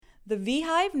The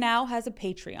VHive now has a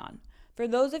Patreon. For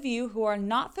those of you who are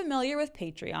not familiar with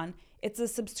Patreon, it's a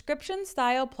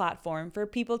subscription-style platform for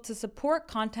people to support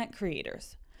content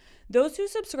creators. Those who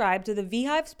subscribe to the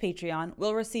VHive's Patreon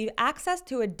will receive access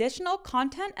to additional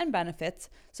content and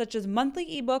benefits, such as monthly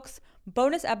ebooks,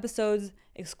 bonus episodes,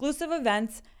 exclusive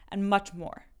events, and much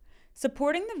more.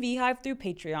 Supporting the VHive through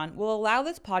Patreon will allow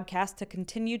this podcast to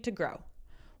continue to grow.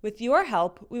 With your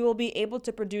help, we will be able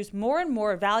to produce more and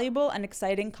more valuable and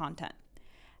exciting content.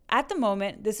 At the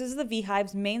moment, this is the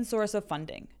VHive's main source of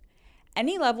funding.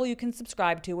 Any level you can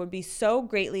subscribe to would be so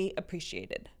greatly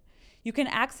appreciated. You can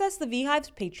access the VHive's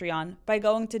Patreon by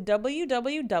going to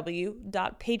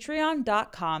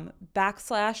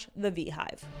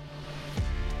www.patreon.com/thevhive.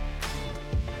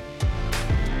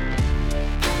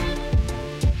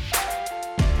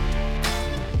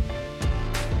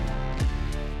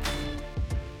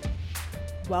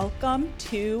 Welcome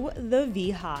to the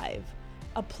VHive,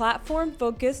 a platform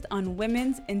focused on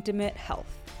women's intimate health.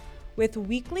 With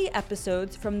weekly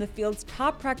episodes from the field's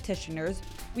top practitioners,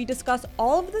 we discuss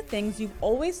all of the things you've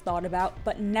always thought about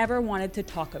but never wanted to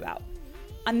talk about.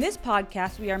 On this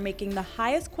podcast, we are making the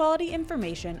highest quality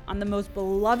information on the most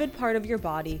beloved part of your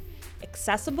body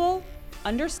accessible,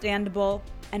 understandable,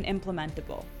 and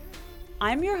implementable.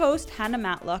 I'm your host, Hannah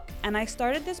Matlock, and I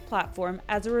started this platform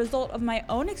as a result of my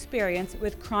own experience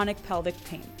with chronic pelvic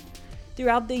pain.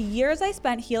 Throughout the years I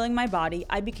spent healing my body,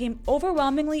 I became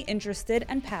overwhelmingly interested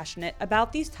and passionate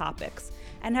about these topics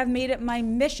and have made it my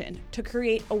mission to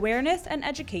create awareness and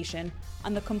education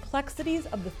on the complexities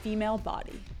of the female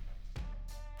body.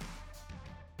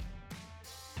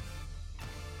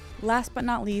 Last but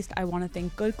not least, I want to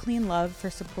thank Good Clean Love for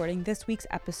supporting this week's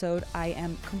episode. I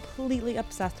am completely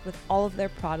obsessed with all of their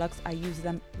products. I use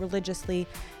them religiously.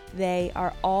 They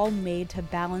are all made to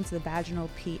balance the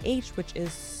vaginal pH, which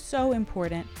is so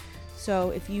important. So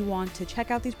if you want to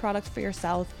check out these products for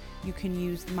yourself, you can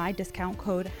use my discount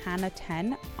code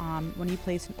HANNAH10 when you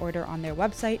place an order on their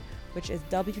website, which is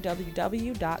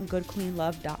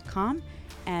www.goodcleanlove.com,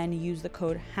 and use the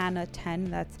code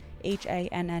HANNAH10, that's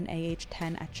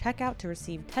HANNAH10 at checkout to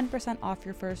receive 10% off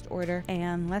your first order.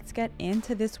 And let's get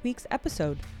into this week's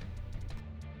episode.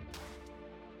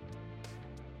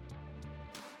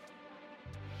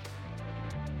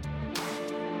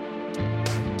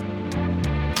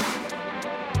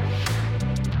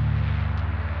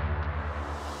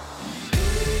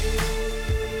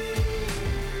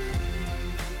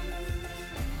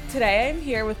 Today I'm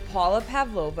here with Paula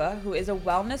Pavlova, who is a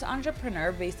wellness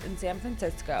entrepreneur based in San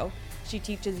Francisco. She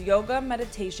teaches yoga,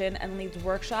 meditation, and leads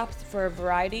workshops for a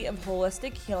variety of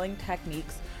holistic healing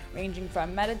techniques, ranging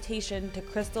from meditation to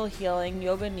crystal healing,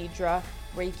 yoga nidra,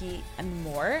 Reiki, and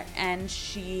more. And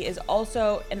she is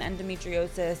also an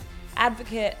endometriosis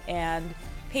advocate and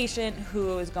patient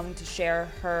who is going to share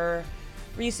her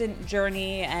recent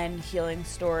journey and healing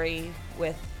story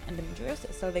with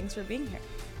endometriosis. So thanks for being here.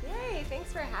 Yay,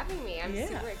 thanks for having me. I'm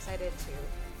super excited to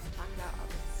talk about all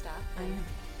this stuff and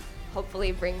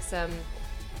hopefully bring some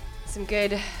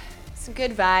good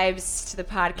vibes to the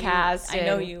podcast. I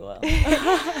know you will.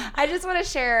 I just want to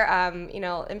share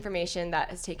information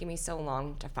that has taken me so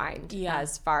long to find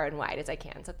as far and wide as I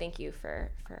can. So thank you for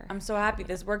I'm so happy.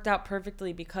 This worked out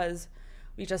perfectly because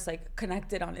we just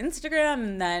connected on Instagram,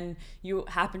 and then you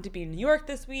happened to be in New York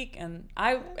this week and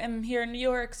I am here in New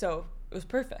York, so it was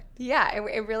perfect. Yeah,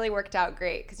 it really worked out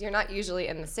great because you're not usually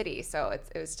in the city, so it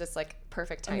was just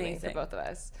perfect timing for both of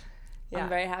us. Yeah. I'm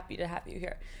very happy to have you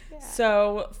here. Yeah.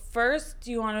 So first,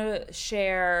 do you want to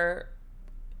share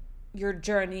your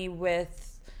journey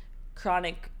with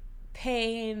chronic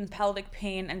pain, pelvic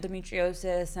pain,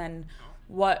 endometriosis, and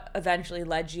what eventually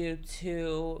led you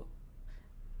to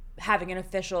having an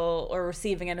official or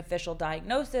receiving an official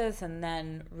diagnosis and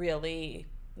then really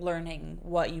learning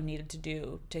what you needed to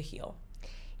do to heal?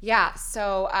 Yeah,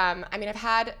 so I've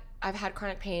had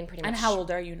chronic pain pretty much. And how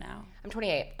old are you now? I'm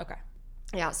 28. Okay.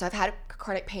 Yeah, so I've had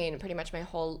chronic pain pretty much my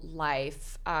whole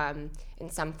life in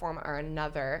some form or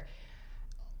another.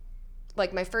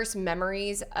 My first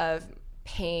memories of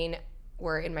pain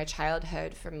were in my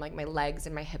childhood from my legs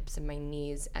and my hips and my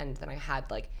knees, and then I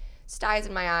had styes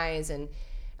in my eyes and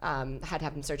had to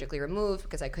have them surgically removed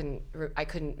because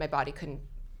my body couldn't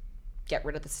get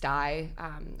rid of the sty.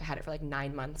 I had it for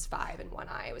 9 months, 5 in one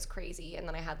eye. It was crazy. And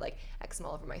then I had eczema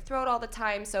all over my throat all the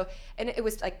time. So, and it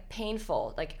was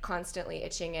painful, constantly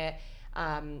itching it.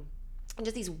 And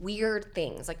just these weird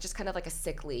things, just kind of a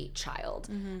sickly child.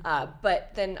 Mm-hmm.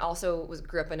 But then also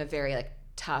grew up in a very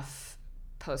tough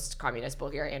post-communist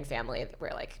Bulgarian family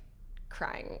where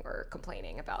crying or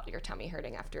complaining about your tummy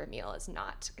hurting after a meal is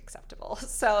not acceptable.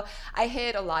 So I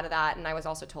hid a lot of that, and I was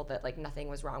also told that like nothing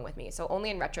was wrong with me. So only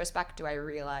in retrospect do I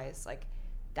realize like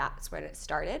that's when it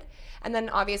started. And then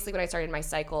obviously when I started my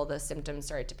cycle, the symptoms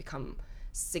started to become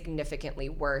significantly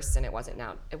worse, and it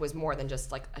was more than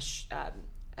just like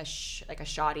a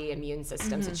shoddy immune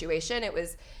system situation. It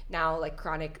was now like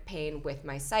chronic pain with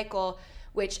my cycle,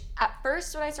 which at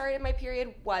first when I started my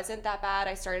period wasn't that bad.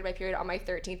 I started my period on my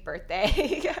 13th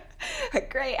birthday.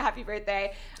 Great, happy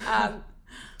birthday.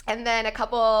 And then I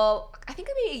think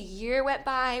maybe a year went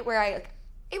by where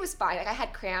it was fine. Like I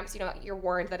had cramps, you're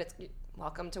warned that it's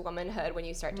welcome to womanhood when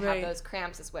you start to have those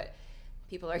cramps is what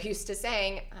people are used to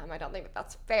saying. I don't think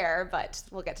that's fair, but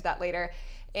we'll get to that later.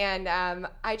 And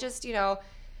I just,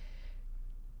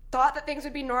 thought that things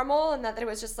would be normal and that it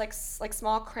was just like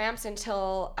small cramps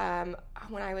until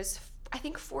when I was, I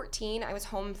think 14, I was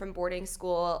home from boarding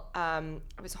school. I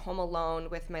was home alone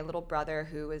with my little brother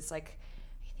who was like,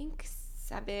 I think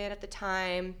 7 at the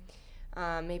time,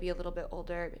 maybe a little bit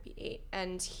older, maybe 8.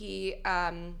 And he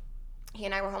and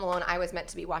I were home alone. I was meant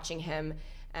to be watching him,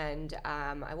 and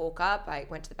I woke up, I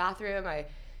went to the bathroom, I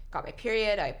got my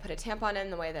period, I put a tampon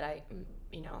in the way that I,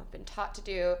 have been taught to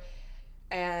do.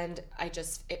 And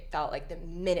it felt like the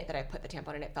minute that I put the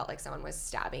tampon in, it felt like someone was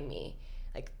stabbing me,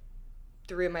 like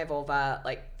through my vulva,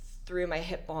 like through my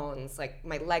hip bones, like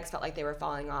my legs felt like they were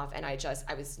falling off. And I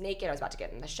was naked. I was about to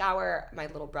get in the shower. My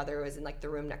little brother was in like the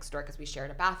room next door because we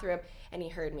shared a bathroom, and he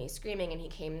heard me screaming, and he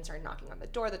came and started knocking on the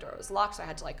door. The door was locked, so I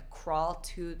had to like crawl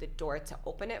to the door to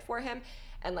open it for him.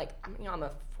 And like, I'm a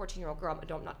 14-year-old girl.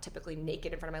 I'm not typically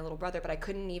naked in front of my little brother, but I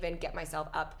couldn't even get myself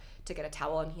up to get a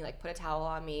towel. And he like put a towel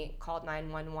on me, called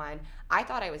 911. I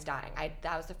thought I was dying.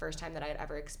 That was the first time that I had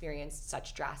ever experienced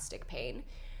such drastic pain.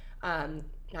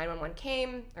 911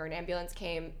 came, or an ambulance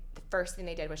came. The first thing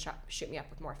they did was shoot me up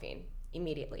with morphine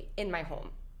immediately in my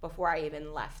home before I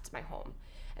even left my home.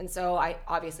 And so I'm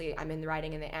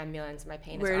riding in the ambulance. My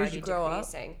pain is already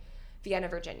decreasing. Vienna,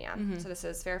 Virginia. So this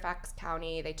is Fairfax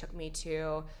County. They took me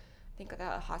to, I think,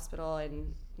 the hospital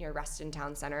near Reston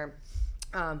Town Center.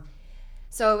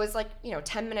 So it was like,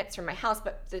 10 minutes from my house,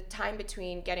 but the time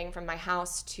between getting from my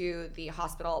house to the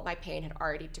hospital, my pain had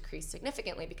already decreased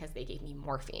significantly because they gave me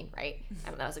morphine, right?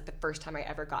 And that was like the first time I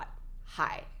ever got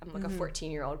high. I'm like a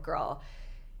 14-year-old girl.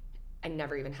 I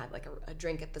never even had like a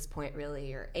drink at this point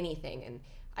really or anything. And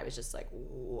I was just like,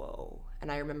 whoa. And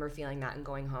I remember feeling that and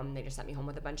going home. They just sent me home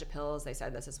with a bunch of pills. They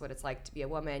said, this is what it's like to be a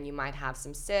woman. You might have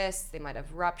some cysts. They might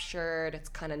have ruptured. It's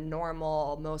kind of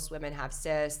normal. Most women have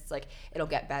cysts. Like, it'll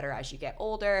get better as you get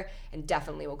older and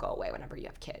definitely will go away whenever you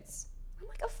have kids. I'm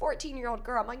like a 14-year-old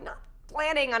girl. I'm like not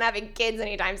planning on having kids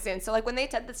anytime soon. So like when they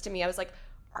said this to me, I was like,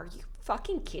 are you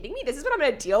fucking kidding me? This is what I'm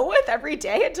going to deal with every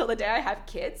day until the day I have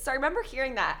kids? So I remember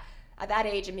hearing that at that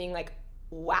age and being like,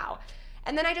 wow.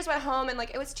 And then I just went home and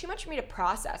like it was too much for me to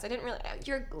process. I didn't really,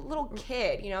 you're a little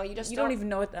kid, you don't even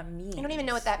know what that means. You don't even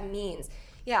know what that means.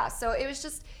 Yeah, so it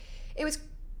was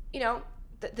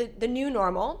the new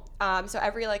normal. So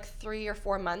every like 3 or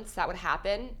 4 months that would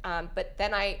happen. But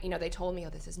then they told me, oh,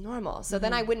 this is normal. So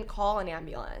then I wouldn't call an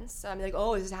ambulance. So I'm like,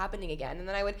 oh, is this happening again? And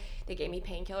then they gave me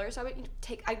painkillers. So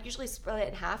I usually split it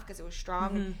in half because it was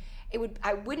strong.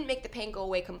 I wouldn't make the pain go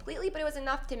away completely, but it was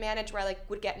enough to manage where I like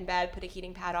would get in bed, put a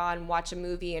heating pad on, watch a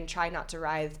movie, and try not to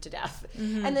writhe to death.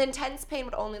 And the intense pain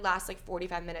would only last like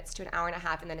 45 minutes to an hour and a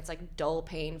half, and then it's like dull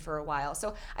pain for a while.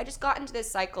 So I just got into this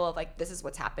cycle of like, this is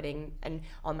what's happening. And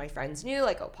all my friends knew,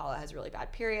 like, oh, Paula has really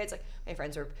bad periods. Like, my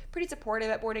friends were pretty supportive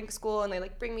at boarding school, and they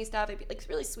like bring me stuff. It'd be like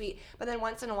really sweet. But then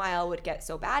once in a while it would get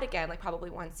so bad again, like probably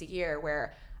once a year,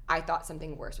 where I thought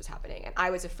something worse was happening. And I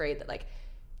was afraid that like,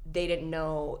 they didn't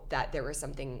know that there was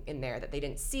something in there that they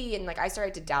didn't see. And like, I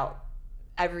started to doubt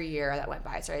every year that went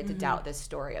by. I started to doubt this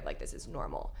story of like, this is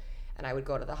normal. And I would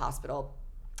go to the hospital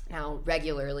now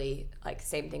regularly, like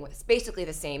same thing with basically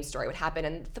the same story would happen.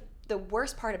 And the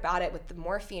worst part about it with the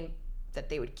morphine that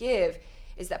they would give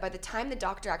is that by the time the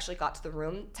doctor actually got to the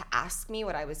room to ask me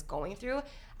what I was going through,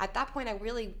 at that point I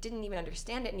really didn't even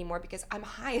understand it anymore because I'm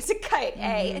high as a kite,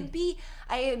 A, and B,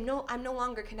 I'm no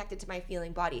longer connected to my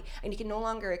feeling body, and you can no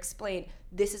longer explain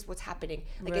this is what's happening.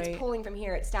 Like it's pulling from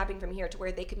here, it's stabbing from here, to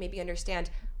where they could maybe understand,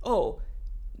 oh,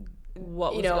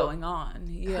 what was going on.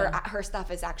 Yeah. Her stuff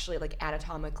is actually like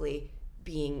anatomically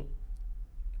being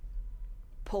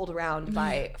pulled around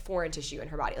by foreign tissue in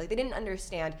her body. Like they didn't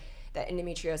understand that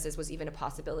endometriosis was even a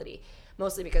possibility,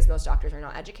 mostly because most doctors are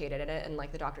not educated in it, and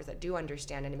like the doctors that do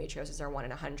understand endometriosis are 1 in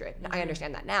 100. I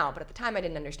understand that now, but at the time I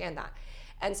didn't understand that.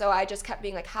 And so I just kept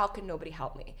being like, how can nobody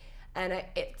help me? And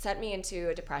it sent me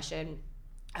into a depression.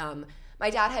 My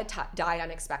dad had died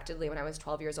unexpectedly when I was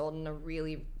 12 years old in a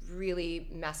really, really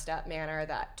messed up manner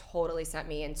that totally sent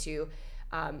me into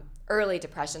early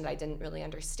depression that I didn't really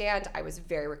understand. I was a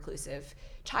very reclusive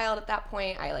child at that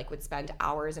point. I like would spend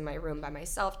hours in my room by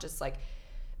myself, just like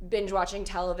binge watching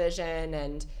television,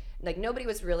 and like nobody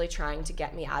was really trying to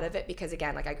get me out of it, because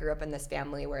again, like I grew up in this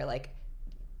family where like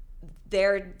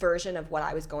their version of what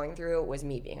I was going through was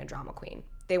me being a drama queen.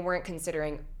 They weren't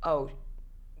considering, oh,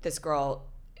 this girl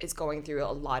is going through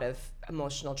a lot of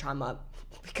emotional trauma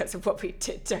because of what we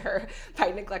did to her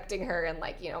by neglecting her and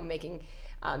like, you know, making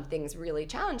things really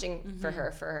challenging for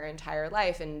her entire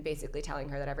life, and basically telling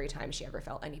her that every time she ever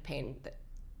felt any pain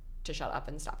to shut up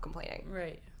and stop complaining.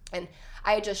 Right. And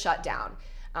I had just shut down.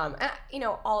 And, you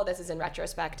know, all of this is in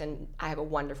retrospect, and I have a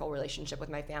wonderful relationship with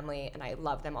my family, and I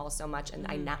love them all so much. And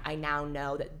I now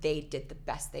know that they did the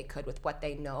best they could with what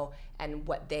they know and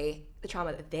the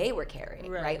trauma that they were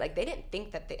carrying, right? Like they didn't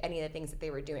think that any of the things that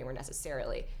they were doing were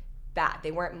necessarily bad.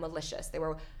 They weren't malicious. They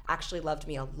were actually loved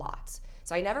me a lot.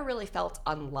 So I never really felt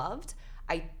unloved.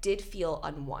 I did feel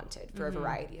unwanted for a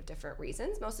variety of different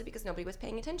reasons, mostly because nobody was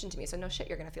paying attention to me. So no shit,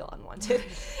 you're going to feel unwanted.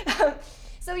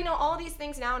 So, you know, all these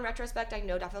things now in retrospect, I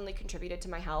know definitely contributed to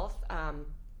my health. I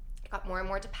got more and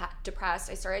more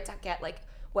depressed. I started to get like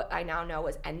what I now know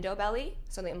was endobelly.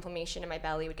 So the inflammation in my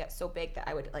belly would get so big that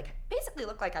I would like basically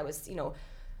look like I was, you know,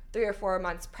 3 or 4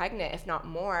 months pregnant, if not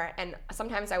more. And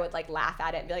sometimes I would like laugh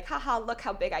at it and be like, haha, look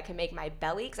how big I can make my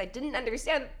belly. Because I didn't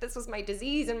understand that this was my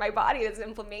disease in my body, this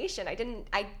inflammation.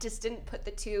 I just didn't put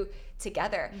the two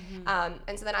together.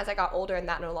 And so then as I got older and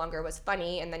that no longer was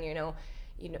funny, and then, you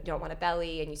don't want a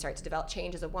belly, and you start to develop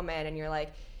change as a woman, and you're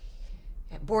like,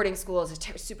 boarding school is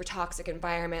a super toxic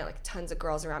environment. Like tons of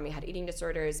girls around me had eating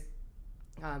disorders.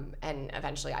 And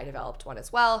eventually I developed one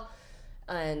as well.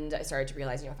 And I started to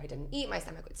realize, if I didn't eat, my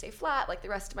stomach would stay flat. Like the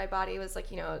rest of my body was like,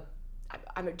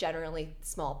 I'm a generally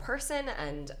small person,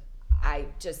 and I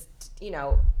just,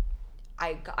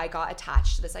 I got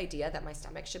attached to this idea that my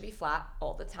stomach should be flat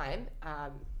all the time.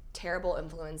 Terrible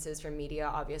influences from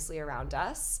media, obviously, around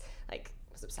us. Like,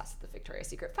 I was obsessed with the Victoria's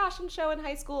Secret fashion show in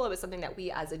high school. It was something that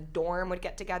we as a dorm would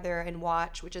get together and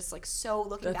watch, which is like so,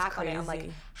 looking back on it, I'm like,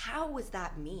 how was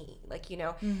that me? Like,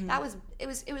 that was, it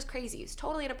was crazy. It was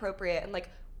totally inappropriate. And like,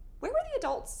 where were the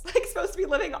adults like supposed to be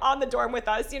living on the dorm with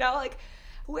us? Like,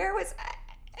 where was,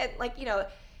 and like,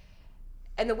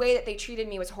 and the way that they treated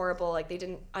me was horrible. Like, they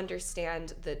didn't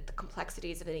understand the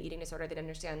complexities of an eating disorder. They didn't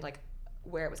understand like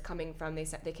where it was coming from.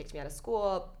 They kicked me out of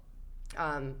school.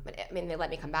 But I mean, they let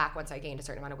me come back once I gained a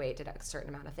certain amount of weight, did a certain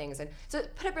amount of things. And so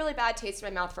it put a really bad taste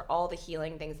in my mouth for all the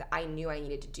healing things that I knew I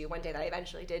needed to do one day that I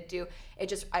eventually did do.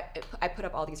 I put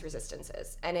up all these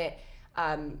resistances, and it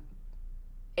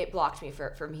blocked me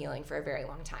from healing for a very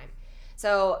long time.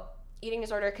 So eating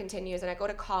disorder continues, and I go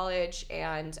to college,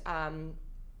 and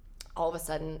all of a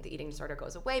sudden the eating disorder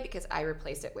goes away because I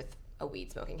replaced it with a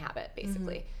weed smoking habit,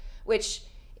 basically, which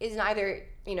is neither,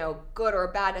 good or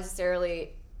bad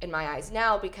necessarily in my eyes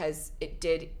now, because it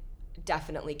did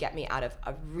definitely get me out of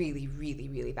a really, really,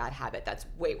 really bad habit that's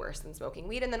way worse than smoking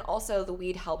weed. And then also the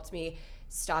weed helped me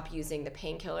stop using the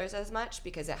painkillers as much,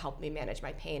 because it helped me manage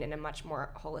my pain in a much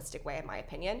more holistic way, in my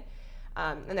opinion.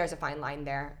 And there's a fine line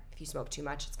there. If you smoke too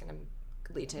much, it's going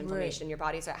to lead to inflammation in your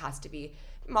body, so it has to be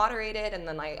moderated. And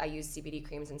then I use CBD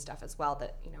creams and stuff as well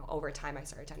that, over time I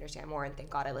started to understand more. And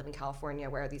thank God I live in California,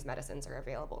 where these medicines are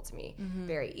available to me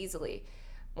very easily.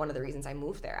 One of the reasons I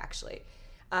moved there, actually.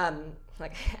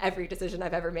 Like every decision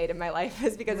I've ever made in my life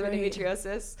is because of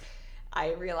endometriosis.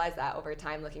 I realized that over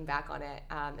time, looking back on it.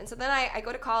 And so then I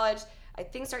go to college.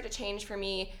 Things start to change for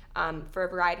me for a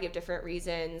variety of different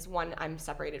reasons. One, I'm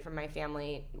separated from my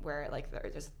family, where like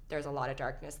there's a lot of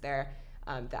darkness there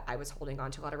that I was holding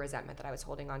on to, a lot of resentment that I was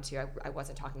holding on to. I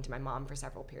wasn't talking to my mom for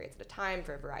several periods at a time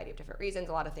for a variety of different reasons.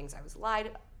 A lot of things I was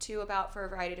lied to about for a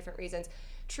variety of different reasons.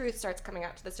 Truth starts coming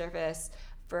out to the surface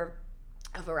for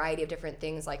a variety of different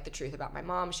things, like the truth about my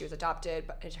mom. She was adopted,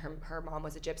 but her mom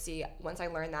was a gypsy. Once I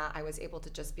learned that, I was able to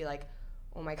just be like,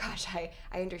 oh my gosh, I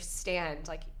understand.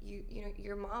 Like,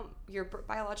 your mom, your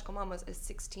biological mom was a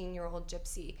 16-year-old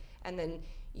gypsy, and then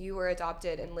you were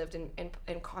adopted and lived in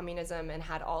communism and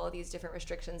had all of these different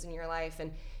restrictions in your life,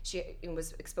 and she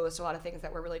was exposed to a lot of things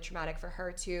that were really traumatic for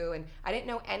her too. And I didn't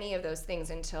know any of those things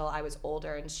until I was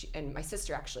older, and my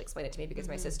sister actually explained it to me, because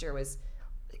my sister was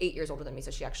 8 years older than me,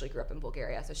 so she actually grew up in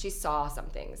Bulgaria, so she saw some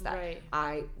things that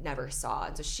I never saw.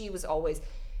 And so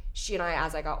she and I,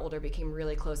 as I got older, became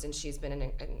really close, and she's been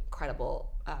an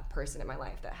incredible person in my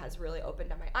life that has really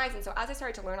opened up my eyes. And so as I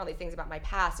started to learn all these things about my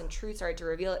past, and truth started to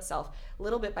reveal itself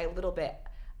little bit by little bit,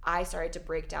 I started to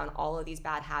break down all of these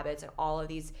bad habits and all of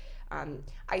these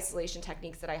isolation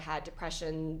techniques that I had,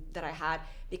 depression that I had,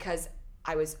 because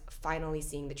I was finally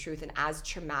seeing the truth. And as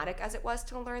traumatic as it was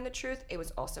to learn the truth, it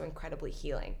was also incredibly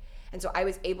healing. And so I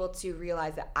was able to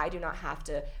realize that I do not have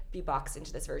to be boxed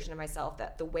into this version of myself,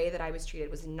 that the way that I was treated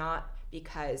was not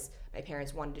because my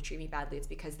parents wanted to treat me badly, it's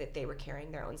because that they were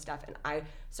carrying their own stuff. And I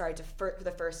started to, for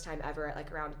the first time ever, at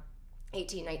like around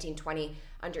 18, 19, 20,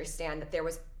 understand that there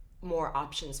was more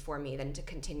options for me than to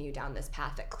continue down this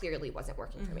path that clearly wasn't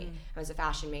working for me. I was a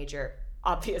fashion major.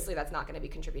 Obviously, that's not going to be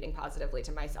contributing positively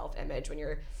to my self-image when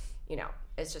you're, you know,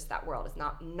 it's just that world is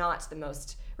not the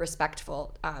most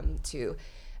respectful to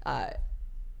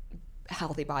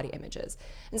healthy body images.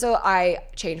 And so I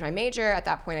changed my major. At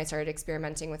that point, I started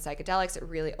experimenting with psychedelics. It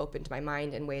really opened my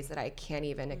mind in ways that I can't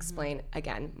even explain.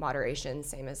 Again, moderation,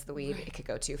 same as the weed, it could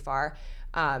go too far.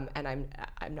 And I'm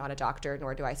not a doctor,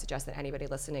 nor do I suggest that anybody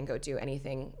listening go do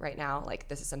anything right now. Like,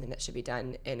 this is something that should be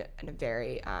done in a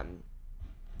very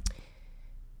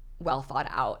well thought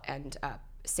out and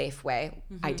safe way,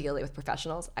 ideally with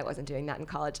professionals. I wasn't doing that in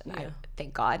college, and I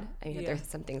thank God. I mean, there's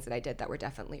some things that I did that were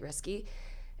definitely risky.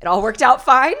 It all worked out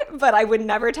fine, but I would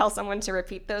never tell someone to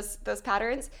repeat those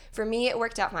patterns. For me, it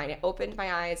worked out fine. It opened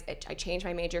my eyes. I changed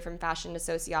my major from fashion to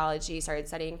sociology, started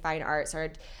studying fine art,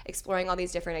 started exploring all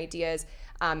these different ideas,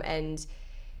 and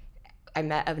I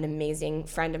met an amazing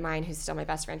friend of mine who's still my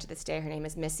best friend to this day. Her name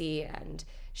is Missy, and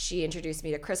she introduced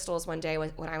me to crystals one day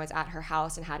when I was at her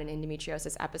house and had an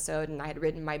endometriosis episode, and I had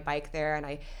ridden my bike there, and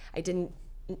I didn't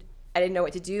know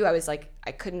what to do. I was like,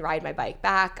 I couldn't ride my bike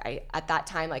back. At that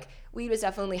time, like, weed was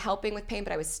definitely helping with pain,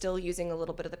 but I was still using a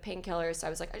little bit of the painkillers. So I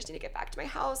was like, I just need to get back to my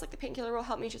house. Like, the painkiller will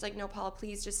help me. She's like, no, Paula,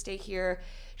 please just stay here.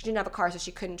 She didn't have a car, so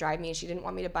she couldn't drive me, and she didn't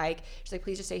want me to bike. She's like,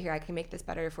 please just stay here. I can make this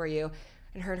better for you.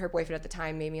 And her boyfriend at the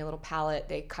time made me a little palette.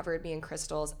 They covered me in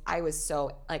crystals. I was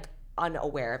so, like,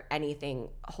 unaware of anything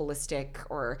holistic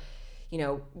or, you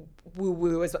know,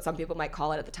 woo-woo is what some people might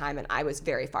call it at the time. And I was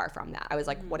very far from that. I was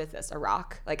like, what is this, a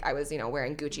rock? Like, I was, you know,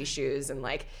 wearing Gucci shoes and,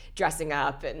 like, dressing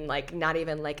up and, like, not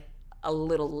even, like, a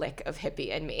little lick of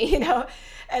hippie in me, you know?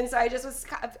 And so I just was,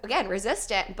 again,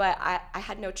 resistant, but I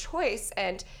had no choice.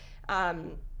 And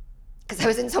because I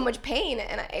was in so much pain,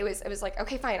 and it was like,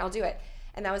 okay, fine, I'll do it.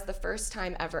 And that was the first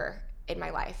time ever in my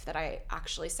life that I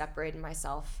actually separated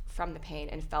myself from the pain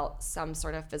and felt some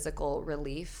sort of physical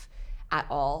relief at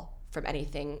all from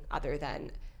anything other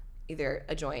than either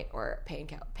a joint or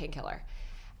painkiller.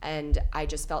 And I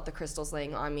just felt the crystals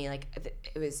laying on me. Like,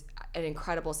 it was an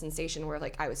incredible sensation where,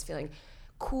 like, I was feeling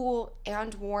cool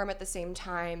and warm at the same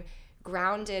time,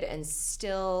 grounded and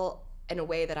still in a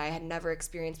way that I had never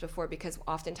experienced before, because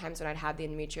oftentimes when I'd have the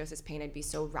endometriosis pain, I'd be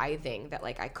so writhing that,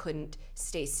 like, I couldn't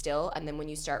stay still. And then when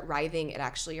you start writhing, it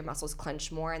actually, your muscles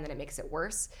clench more, and then it makes it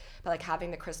worse. But, like,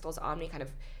 having the crystals on me kind of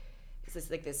is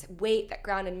this weight that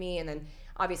grounded me. And then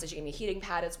obviously she gave me a heating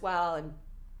pad as well. And,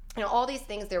 you know, all these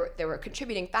things, there were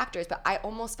contributing factors, but I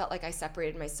almost felt like I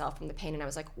separated myself from the pain, and I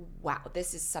was like, wow,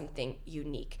 this is something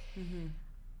unique.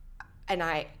 And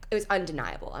it was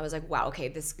undeniable. I was like, wow, okay,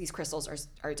 these crystals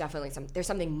are definitely there's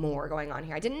something more going on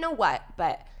here. I didn't know what,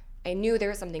 but I knew there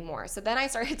was something more. So then I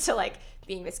started to, like,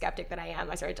 being the skeptic that I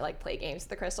am, I started to, like, play games with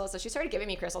the crystals. So she started giving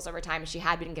me crystals over time, and she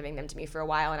had been giving them to me for a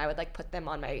while, and I would, like, put them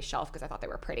on my shelf because I thought they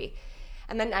were pretty.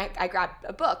 And then I grabbed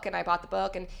a book, and I bought the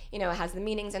book, and, you know, it has the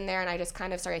meanings in there, and I just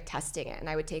kind of started testing it. And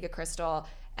I would take a crystal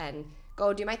and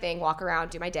go do my thing, walk around,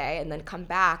 do my day, and then come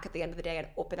back at the end of the day and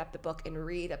open up the book and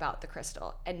read about the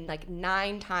crystal. And, like,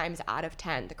 9 times out of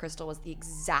 10, the crystal was the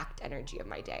exact energy of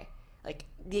my day. Like,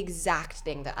 the exact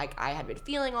thing that I had been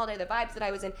feeling all day, the vibes that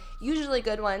I was in, usually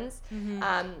good ones.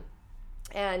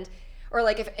 Or,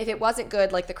 like, if it wasn't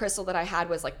good, like, the crystal that I had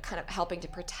was, like, kind of helping to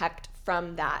protect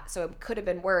from that. So it could have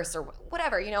been worse or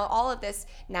whatever. You know, all of this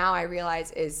now I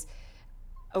realize is,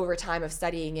 over time of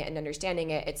studying it and understanding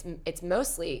it, it's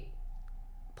mostly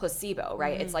placebo,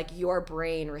 right? It's like your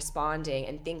brain responding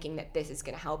and thinking that this is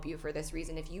going to help you for this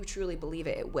reason. If you truly believe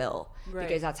it, it will,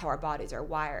 because that's how our bodies are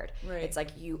wired. It's like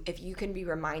if you can be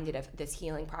reminded of this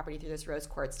healing property through this rose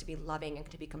quartz, to be loving and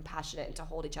to be compassionate and to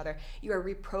hold each other, you are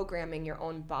reprogramming your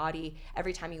own body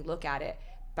every time you look at it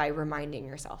by reminding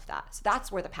yourself that. So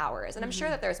that's where the power is. And I'm sure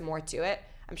that there's more to it.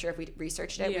 I'm sure if we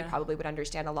researched it, we probably would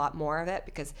understand a lot more of it,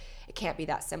 because it can't be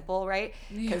that simple, right?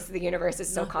 Because the universe is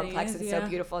so complex and so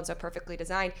beautiful and so perfectly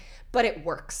designed, but it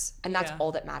works. And that's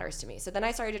all that matters to me. So then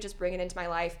I started to just bring it into my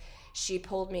life. She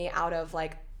pulled me out of,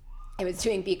 like, I was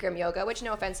doing Bikram yoga, which,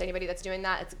 no offense to anybody that's doing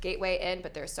that, it's a gateway in,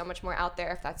 but there's so much more out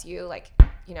there. If that's you, like,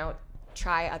 you know,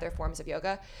 try other forms of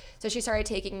yoga. So she started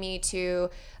taking me to,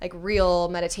 like, real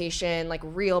meditation, like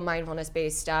real mindfulness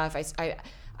based stuff.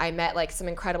 I met like some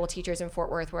incredible teachers in Fort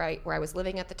Worth where I was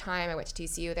living at the time. I went to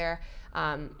TCU there.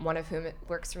 One of whom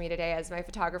works for me today as my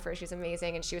photographer. She's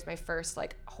amazing. And she was my first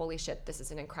like, holy shit, this is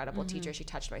an incredible teacher. She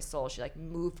touched my soul. She like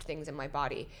moved things in my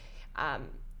body. And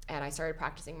I started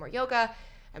practicing more yoga.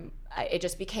 And it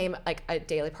just became like a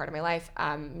daily part of my life.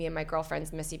 Me and my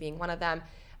girlfriends, Missy being one of them,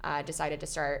 decided to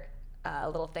start a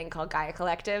little thing called Gaia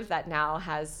Collective that now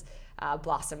has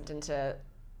blossomed into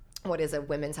what is a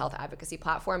women's health advocacy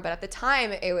platform. But at the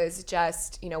time, it was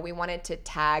just, you know, we wanted to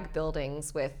tag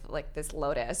buildings with like this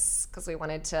lotus because we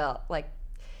wanted to like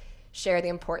share the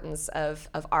importance of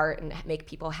art and make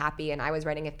people happy. And I was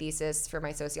writing a thesis for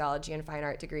my sociology and fine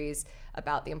art degrees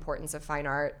about the importance of fine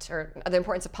art, or the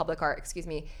importance of public art,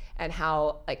 and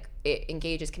how like it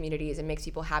engages communities and makes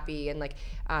people happy, and like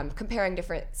comparing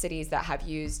different cities that have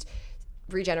used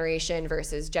regeneration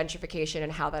versus gentrification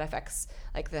and how that affects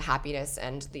like the happiness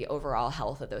and the overall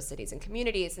health of those cities and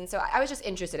communities. And so I was just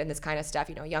interested in this kind of stuff,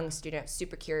 you know, young student,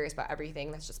 super curious about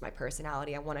everything. That's just my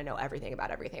personality. I want to know everything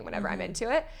about everything whenever I'm into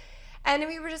it. And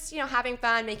we were just, you know, having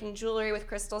fun, making jewelry with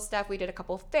crystal stuff. We did a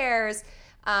couple of fairs.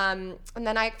 And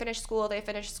then I finished school. They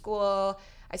finished school.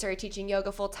 I started teaching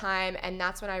yoga full time. And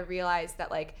that's when I realized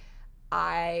that like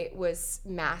I was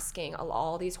masking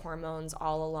all these hormones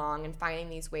all along and finding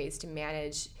these ways to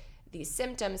manage these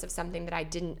symptoms of something that I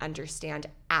didn't understand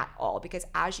at all. Because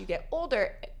as you get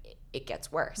older, it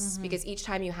gets worse. Because each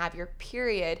time you have your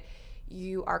period,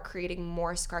 you are creating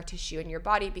more scar tissue in your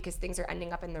body because things are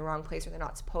ending up in the wrong place where they're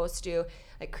not supposed to,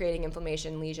 like creating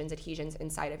inflammation, lesions, adhesions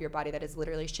inside of your body that is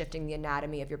literally shifting the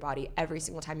anatomy of your body every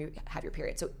single time you have your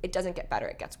period. So it doesn't get better,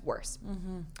 it gets worse.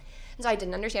 And so I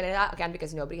didn't understand it, again,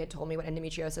 because nobody had told me what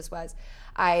endometriosis was.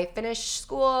 I finished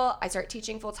school, I start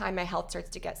teaching full time, my health starts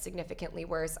to get significantly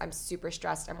worse. I'm super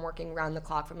stressed, I'm working around the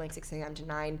clock from like 6 a.m. to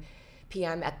 9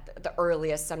 p.m. at the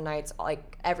earliest some nights,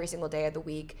 like every single day of the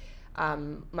week.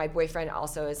 My boyfriend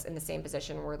also is in the same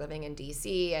position. We're living in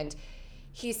DC, and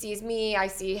he sees me, I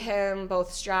see him,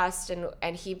 both stressed,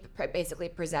 and he basically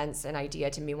presents an idea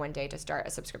to me one day to start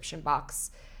a subscription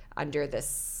box under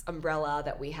this umbrella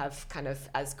that we have kind of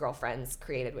as girlfriends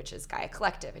created, which is Gaia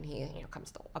Collective. And he, you know,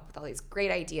 comes up with all these great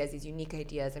ideas, these unique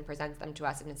ideas, and presents them to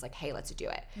us, and it's like, hey, let's do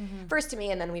it. First to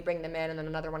me, and then we bring them in, and then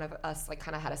another one of us like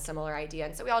kind of had a similar idea,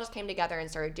 and so we all just came together and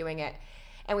started doing it.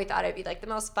 And we thought it'd be like the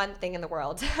most fun thing in the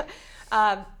world.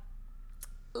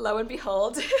 Lo and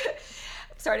behold,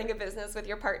 starting a business with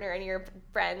your partner and your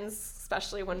friends,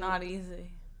 especially when not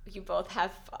easy. You both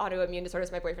have autoimmune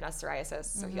disorders. My boyfriend has psoriasis,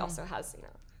 so he also has, you know,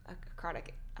 a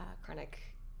chronic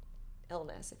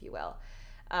illness, if you will.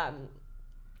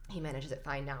 He manages it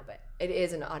fine now, but it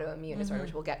is an autoimmune disorder,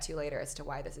 which we'll get to later as to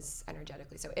why this is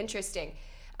energetically so interesting.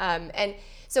 And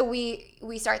so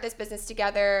we start this business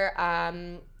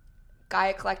together.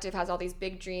 Gaia Collective has all these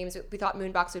big dreams. We thought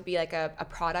Moonbox would be like a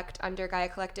product under Gaia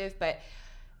Collective, but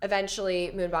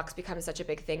eventually Moonbox becomes such a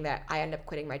big thing that I end up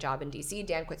quitting my job in DC.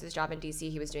 Dan quits his job in DC.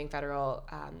 He was doing federal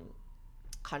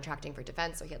contracting for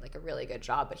defense, so he had like a really good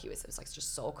job, but it was like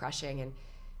just soul crushing, and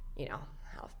you know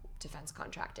how defense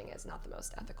contracting is not the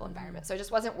most ethical environment. So it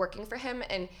just wasn't working for him,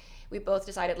 and we both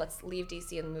decided, let's leave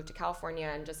DC and move to California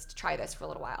and just try this for a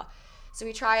little while. So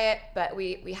we try it, but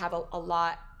we have a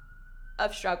lot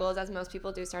of struggles, as most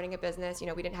people do starting a business. You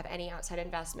know, we didn't have any outside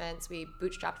investments. We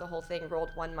bootstrapped the whole thing, rolled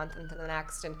 1 month into the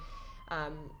next, and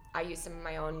I used some of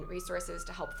my own resources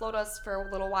to help float us for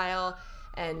a little while,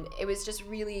 and it was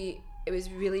really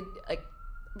like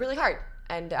really hard.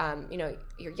 And you know,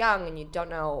 you're young and you don't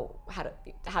know how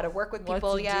to work with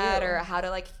people yet, or how to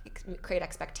like create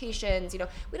expectations. You know,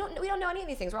 we don't know any of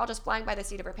these things. We're all just flying by the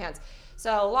seat of our pants.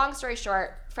 So long story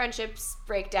short, friendships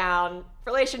break down,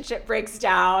 relationship breaks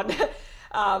down.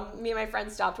 Me and my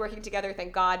friends stopped working together,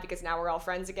 thank God, because now we're all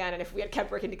friends again. And if we had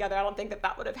kept working together, I don't think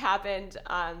that would have happened.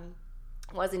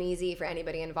 Wasn't easy for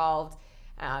anybody involved.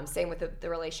 Same with the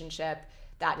relationship.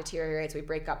 That deteriorates. We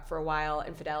break up for a while.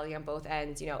 Infidelity on both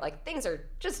ends. You know, like things are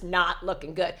just not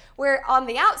looking good. Where on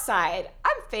the outside,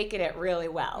 I'm faking it really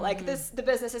well. Like the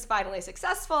business is finally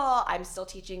successful. I'm still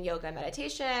teaching yoga and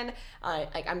meditation.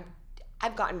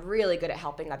 I've gotten really good at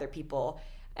helping other people,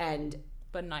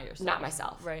 but not yourself. Not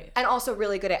myself. Right. And also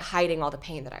really good at hiding all the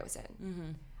pain that I was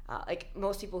in. Like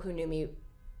most people who knew me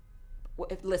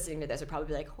listening to this would probably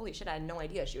be like, holy shit, I had no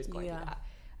idea she was going through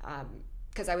that.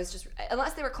 Because I was just,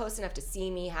 unless they were close enough to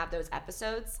see me have those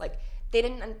episodes, like they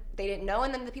didn't know.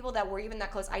 And then the people that were even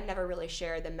that close, I never really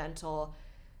shared the mental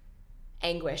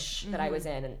anguish that I was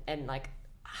in, and like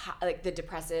the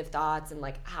depressive thoughts, and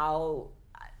like how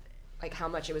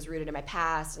much it was rooted in my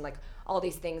past, and like all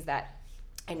these things that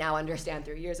I now understand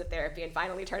through years of therapy and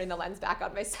finally turning the lens back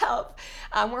on myself,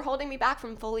 were holding me back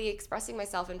from fully expressing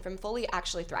myself and from fully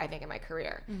actually thriving in my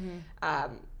career.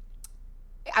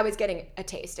 I was getting a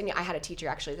taste, and I had a teacher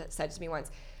actually that said to me once,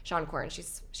 Sean Corn,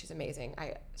 she's amazing.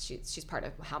 She's part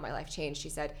of how my life changed. She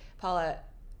said, Paula,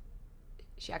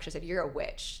 she actually said, you're a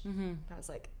witch. And I was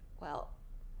like, well,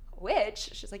 a witch?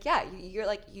 She's like, yeah, you're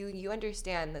like, you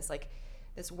understand this, like,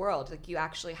 this world, like you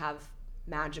actually have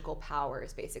magical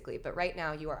powers basically, but right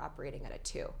now you are operating at a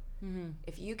 2.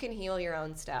 If you can heal your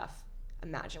own stuff,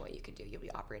 imagine what you could do. You'll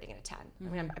be operating at a 10. I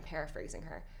mean, I'm paraphrasing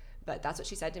her, but that's what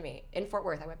she said to me in Fort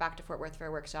Worth. I went back to Fort Worth for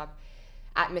a workshop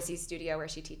at Missy's studio where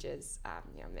she teaches.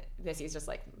 Missy's just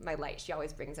like my light. She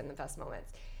always brings in the best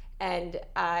moments. And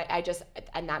I just,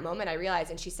 in that moment, I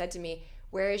realized, and she said to me,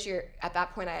 where is your, at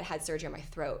that point I had had surgery on my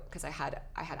throat because I had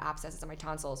abscesses on my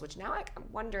tonsils, which now I'm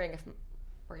wondering if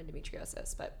we're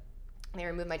endometriosis, but they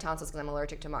removed my tonsils because I'm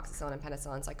allergic to amoxicillin and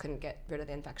penicillin, so I couldn't get rid of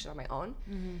the infection on my own.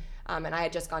 And I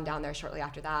had just gone down there shortly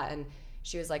after that, and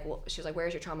she was like,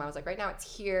 where's your trauma? I was like, right now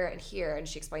it's here and here. And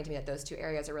she explained to me that those 2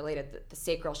 areas are related, the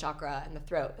sacral chakra and the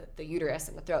throat, the uterus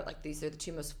and the throat. Like these are the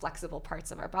 2 most flexible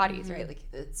parts of our bodies, right? Like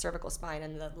the cervical spine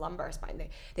and the lumbar spine,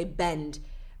 they bend,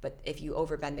 but if you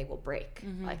overbend, they will break.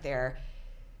 Like they're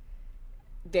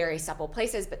very supple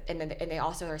places, but and they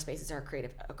also are spaces that are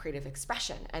a creative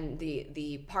expression. And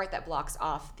the part that blocks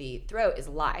off the throat is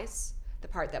lies. The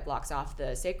part that blocks off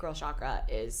the sacral chakra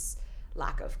is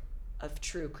lack of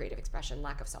true creative expression,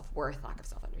 lack of self-worth, lack of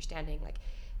self-understanding, like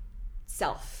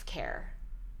self-care.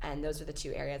 And those are the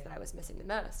 2 areas that I was missing the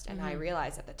most. And I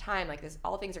realized at the time, like this,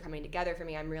 all things are coming together for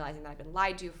me. I'm realizing that I've been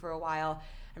lied to for a while.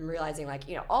 I'm realizing like,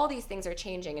 all these things are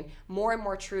changing and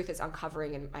more truth is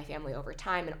uncovering in my family over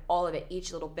time. And all of it,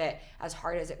 each little bit, as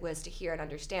hard as it was to hear and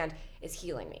understand, is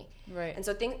healing me. Right. And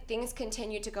so things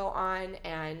continue to go on,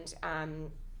 and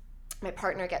my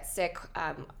partner gets sick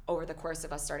over the course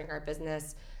of us starting our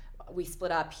business. We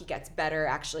split up. He gets better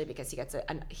actually because he gets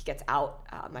out.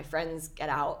 My friends get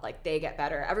out, like they get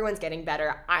better. Everyone's getting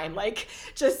better. I'm like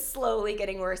just slowly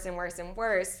getting worse and worse and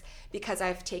worse because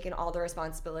I've taken all the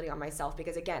responsibility on myself.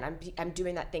 Because again, I'm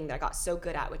doing that thing that I got so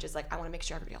good at, which is like I want to make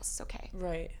sure everybody else is okay.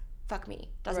 Right. Fuck me.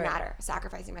 Doesn't matter.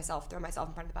 Sacrificing myself, throwing myself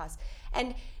in front of the bus.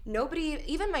 And nobody,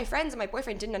 even my friends and my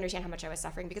boyfriend, didn't understand how much I was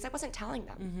suffering because I wasn't telling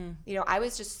them. I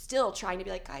was just still trying to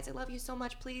be like, guys, I love you so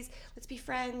much. Please, let's be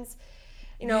friends.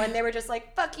 And they were just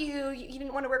like, fuck you, you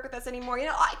didn't want to work with us anymore.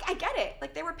 I get it.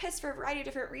 Like, they were pissed for a variety of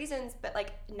different reasons, but,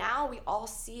 like, now we all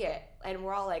see it, and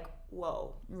we're all like,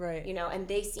 whoa. Right. And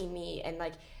they see me, and,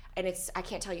 like, and it's, I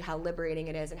can't tell you how liberating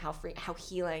it is and how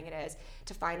healing it is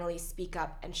to finally speak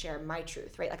up and share my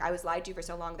truth, right? Like, I was lied to for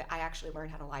so long that I actually learned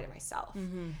how to lie to myself.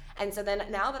 And so then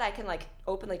now that I can, like,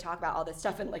 openly talk about all this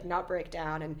stuff and, like, not break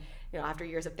down and, after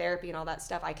years of therapy and all that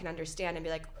stuff, I can understand and be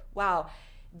like, wow,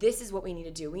 this is what we need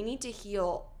to do. We need to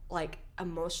heal like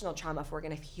emotional trauma if we're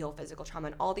going to heal physical trauma,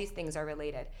 and all these things are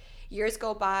related. Years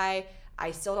go by,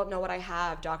 I still don't know what I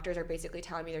have. Doctors are basically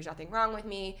telling me there's nothing wrong with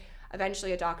me.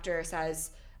 Eventually a doctor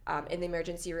says in the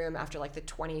emergency room after like the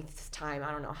 20th time,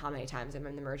 I don't know how many times I'm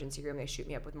in the emergency room, they shoot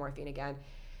me up with morphine again.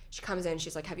 She comes in,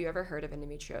 she's like, have you ever heard of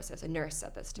endometriosis? A nurse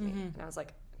said this to me. And I was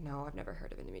like, no, I've never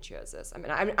heard of endometriosis. I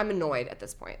mean, I'm annoyed at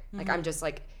this point. Like, I'm just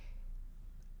like,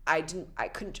 I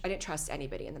didn't trust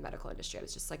anybody in the medical industry. I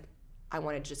was just like, I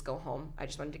wanted to just go home. I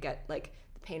just wanted to get like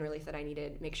the pain relief that I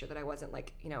needed, make sure that I wasn't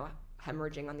like,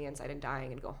 hemorrhaging on the inside and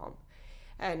dying, and go home.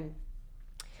 And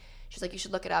she's like, you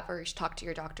should look it up, or you should talk to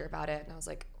your doctor about it. And I was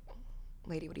like,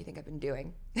 lady, what do you think I've been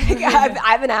doing?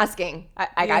 I've been asking.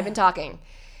 I've been talking.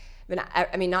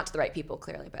 I mean, not to the right people,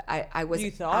 clearly, but I was who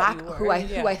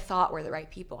I thought were the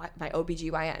right people. My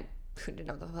OBGYN. Didn't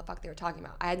know the fuck they were talking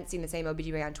about. I hadn't seen the same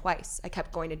OBGYN twice. I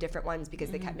kept going to different ones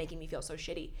because they kept making me feel so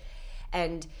shitty.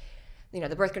 And,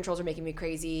 the birth controls were making me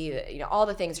crazy. All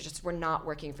the things just were not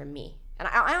working for me. And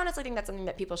I honestly think that's something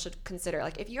that people should consider.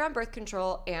 Like, if you're on birth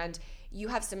control and you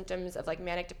have symptoms of like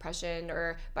manic depression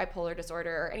or bipolar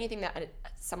disorder or anything that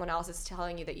someone else is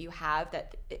telling you that you have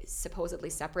that is supposedly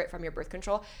separate from your birth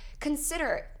control,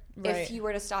 consider if you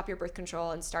were to stop your birth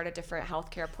control and start a different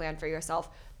healthcare plan for yourself,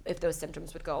 if those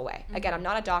symptoms would go away. Again, I'm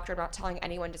not a doctor. I'm not telling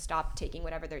anyone to stop taking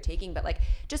whatever they're taking, but like,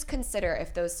 just consider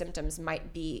if those symptoms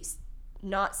might be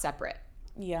not separate.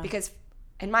 Yeah. Because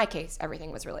in my case,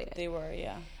 everything was related. They were,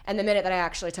 yeah. And the minute that I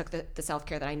actually took the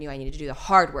self-care that I knew I needed to do, the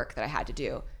hard work that I had to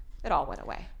do, it all went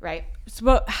away, right? So,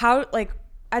 but how, like,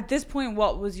 at this point,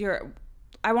 what was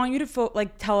I want you to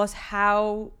tell us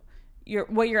how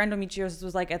what your endometriosis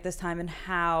was like at this time and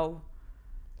how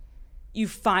you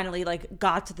finally like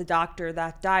got to the doctor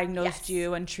that diagnosed Yes.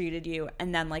 you and treated you,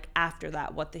 and then like after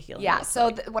that, what the healing Yeah. looks So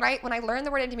like. when I learned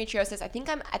the word endometriosis, I think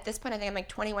I'm like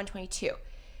 21, 22.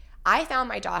 I found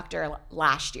my doctor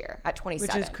last year at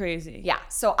 27. Which is crazy. Yeah.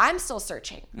 So I'm still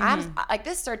searching. I'm like,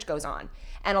 this search goes on,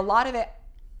 and a lot of it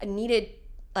needed,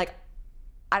 like,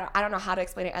 I don't know how to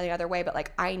explain it any other way, but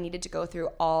like I needed to go through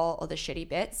all of the shitty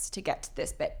bits to get to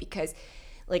this bit, because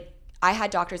like I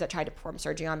had doctors that tried to perform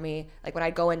surgery on me. Like when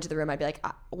I'd go into the room, I'd be like,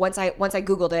 once I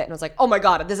Googled it and I was like, oh my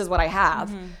God, this is what I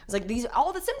have. I was like,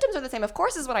 all the symptoms are the same. Of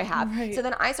course, this is what I have. Right. So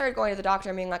then I started going to the doctor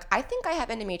and being like, I think I have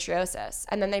endometriosis.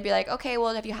 And then they'd be like, okay,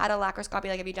 well, have you had a laparoscopy?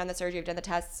 Like, have you done the surgery? Have you done the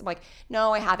tests? I'm like,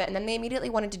 no, I haven't. And then they immediately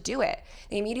wanted to do it.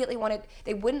 They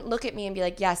wouldn't look at me and be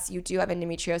like, yes, you do have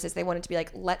endometriosis. They wanted to be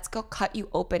like, let's go cut you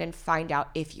open and find out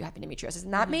if you have endometriosis.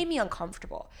 And that made me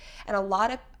uncomfortable. And a lot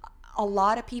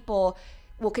of people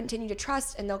will continue to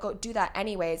trust, and they'll go do that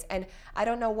anyways. And I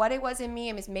don't know what it was in me.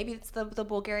 I mean, maybe it's the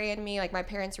Bulgarian in me. Like my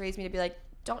parents raised me to be like,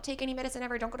 don't take any medicine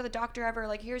ever. Don't go to the doctor ever.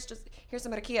 Like here's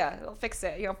some Arakia. It'll fix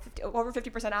it. You know, over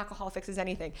 50% alcohol fixes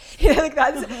anything. You know, like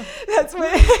that's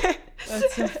what.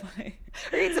 That's so funny.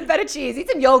 Or eat some feta cheese.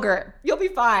 Eat some yogurt. You'll be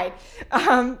fine.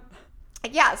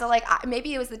 Yeah, so like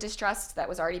maybe it was the distrust that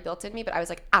was already built in me, but I was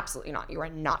like, absolutely not. You are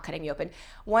not cutting me open.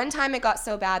 One time it got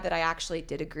so bad that I actually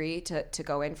did agree to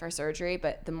go in for surgery,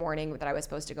 but the morning that I was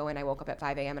supposed to go in, I woke up at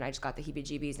 5 a.m. and I just got the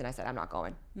heebie-jeebies, and I said, I'm not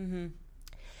going.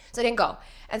 So I didn't go.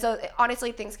 And so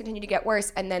honestly, things continue to get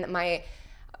worse. And then my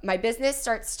business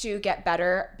starts to get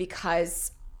better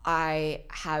because I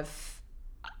have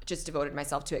just devoted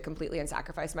myself to it completely and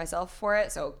sacrificed myself for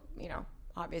it. So, you know,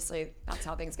 obviously that's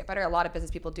how things get better. A lot of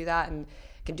business people do that and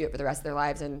can do it for the rest of their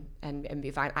lives and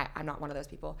be fine. I'm not one of those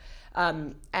people.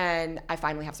 And I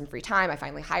finally have some free time. I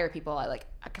finally hire people. I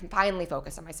can finally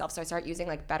focus on myself. So I start using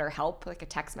like BetterHelp, like a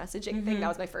text messaging thing. That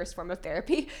was my first form of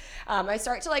therapy. I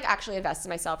start to like actually invest in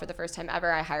myself for the first time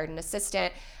ever. I hired an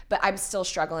assistant, but I'm still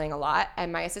struggling a lot.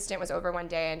 And my assistant was over one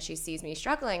day and she sees me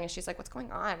struggling and she's like, what's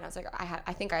going on? And I was like,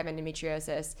 I think I have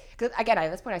endometriosis. Because again,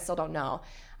 at this point, I still don't know.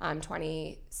 I'm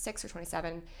 26 or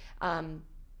 27.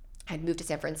 I'd moved to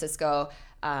San Francisco.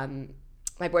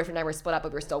 My boyfriend and I were split up,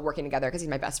 but we were still working together because he's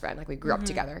my best friend. Like we grew up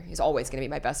together. He's always going to be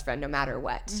my best friend no matter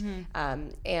what.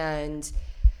 And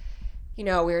you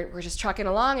know, we're just trucking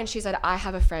along, and she said, I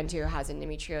have a friend who has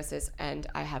endometriosis, and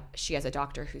she has a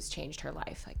doctor who's changed her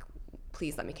life. Like,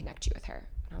 please let me connect you with her.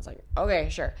 And I was like, okay,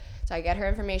 sure. So I get her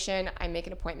information. I make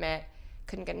an appointment.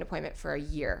 Couldn't get an appointment for a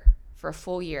year. For a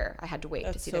full year, I had to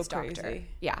wait to see this doctor. Crazy.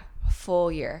 Yeah, a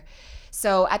full year.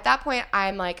 So at that point,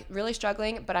 I'm like really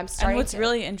struggling, but I'm starting. And what's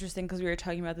really interesting, because we were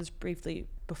talking about this briefly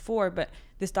before, but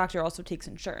this doctor also takes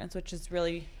insurance, which is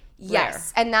really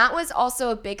yes, rare. And that was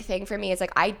also a big thing for me. Is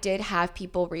like I did have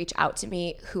people reach out to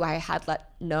me who I had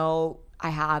let know I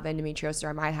have endometriosis or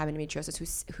I might have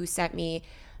endometriosis, who sent me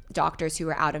doctors who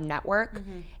were out of network,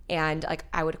 and like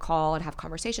I would call and have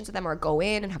conversations with them, or go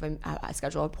in and have a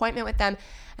scheduled appointment with them.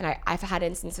 And I've had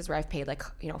instances where I've paid like,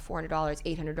 you know, $400,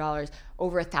 $800,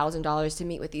 over $1,000 to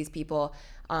meet with these people,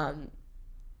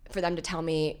 for them to tell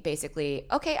me basically,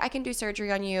 okay, I can do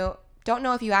surgery on you. Don't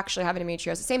know if you actually have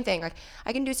endometriosis. Same thing, like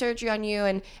I can do surgery on you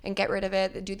and get rid of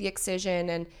it, do the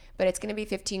excision, but it's going to be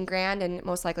 $15,000, and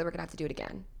most likely we're going to have to do it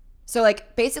again. So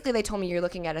like basically they told me you're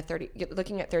looking at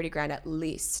 $30,000 at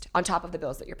least on top of the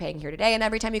bills that you're paying here today. And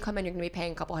every time you come in, you're going to be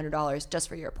paying a couple $100s just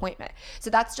for your appointment. So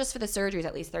that's just for the surgeries,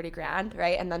 at least $30,000,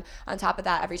 right? And then on top of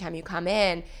that, every time you come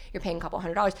in, you're paying a couple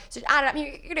 $100. So I mean,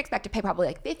 you're going to expect to pay probably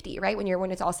like $50, right?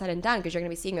 When it's all said and done, because you're going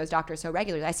to be seeing those doctors so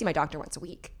regularly. I see my doctor once a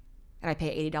week. And I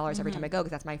pay $80 every time I go,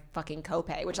 because that's my fucking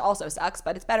copay, which also sucks,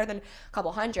 but it's better than a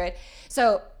couple $100.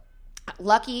 So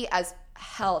lucky as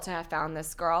hell to have found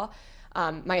this girl.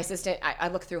 My assistant, I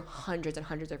looked through hundreds and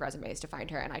hundreds of resumes to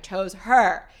find her, and I chose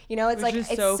her. You know, it's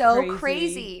it's so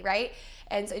crazy, right?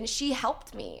 And she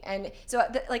helped me. And so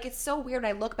like it's so weird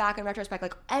when I look back in retrospect,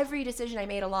 like every decision I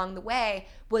made along the way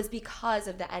was because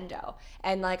of the endo.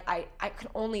 And like I can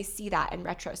only see that in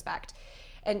retrospect.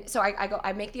 And so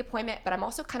I make the appointment, but I'm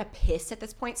also kind of pissed at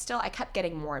this point still. I kept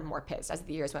getting more and more pissed as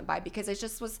the years went by, because I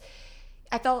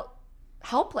felt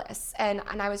helpless. And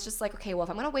I was just like, okay, well, if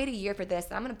I'm going to wait a year for this,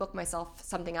 then I'm going to book myself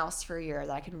something else for a year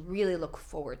that I can really look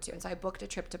forward to. And so I booked a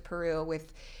trip to Peru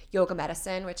with Yoga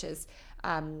Medicine, which is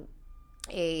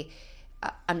a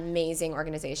amazing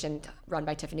organization run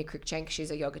by Tiffany Cruikshank.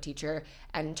 She's a yoga teacher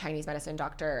and Chinese medicine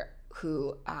doctor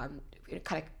who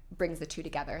kind of brings the two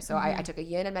together. So I took a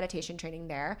yin and meditation training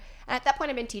there. And at that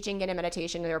point, I've been teaching yin and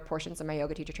meditation. There were portions of my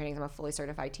yoga teacher trainings. I'm a fully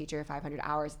certified teacher, 500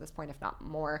 hours at this point, if not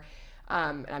more.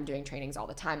 And I'm doing trainings all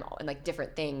the time and like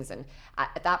different things. And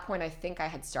at that point, I think I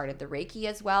had started the Reiki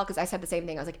as well, because I said the same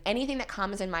thing. I was like, anything that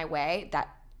comes in my way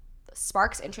that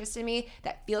sparks interest in me,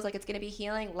 that feels like it's going to be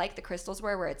healing, like the crystals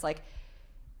were, where it's like,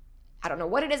 I don't know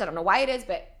what it is, I don't know why it is,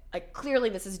 but like clearly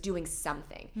this is doing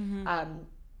something. I'll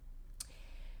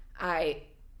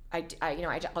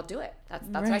do it. That's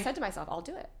right. What I said to myself. I'll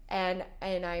do it. And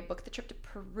I booked the trip to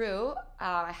Peru.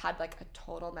 I had like a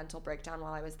total mental breakdown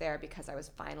while I was there, because I was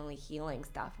finally healing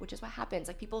stuff, which is what happens.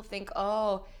 Like people think,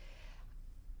 oh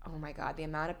my God, the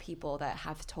amount of people that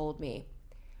have told me,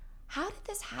 how did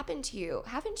this happen to you?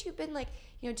 Haven't you been like,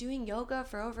 doing yoga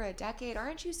for over a decade?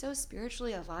 Aren't you so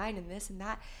spiritually aligned and this and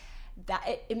that?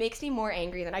 It makes me more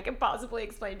angry than I can possibly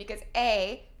explain, because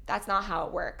that's not how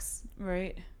it works.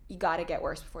 Right. You got to get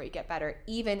worse before you get better.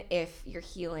 Even if you're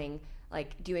healing,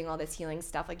 like doing all this healing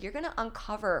stuff, like you're going to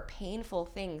uncover painful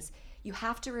things. You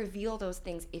have to reveal those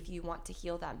things if you want to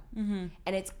heal them.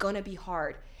 And it's going to be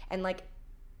hard. And like,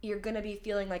 you're going to be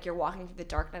feeling like you're walking through the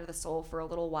dark night of the soul for a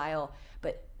little while.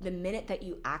 But the minute that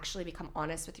you actually become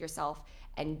honest with yourself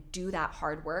and do that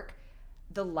hard work,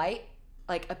 the light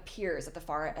like appears at the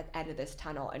far end of this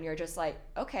tunnel. And you're just like,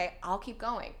 okay, I'll keep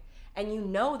going. And you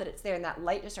know that it's there, and that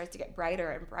light just starts to get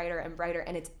brighter and brighter and brighter,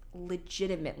 and it's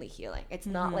legitimately healing. It's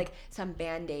not like some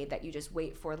Band-Aid that you just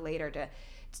wait for later to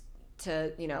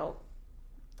it's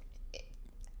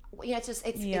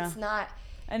not.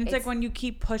 And it's like when you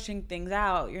keep pushing things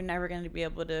out, you're never going to be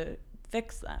able to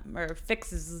fix them. Or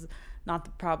fix is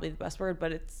not probably the best word,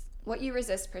 but it's... What you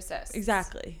resist persists.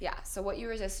 Exactly. Yeah. So what you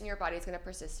resist in your body is going to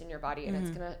persist in your body, and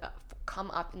it's going to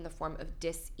come up in the form of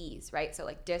dis-ease, right? So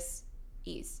like dis-ease.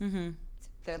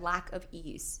 The lack of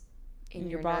ease in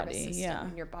your body, nervous system,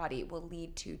 in your body, will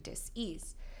lead to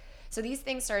dis-ease. So these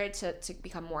things started to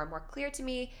become more and more clear to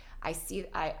me.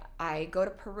 I go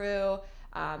to Peru.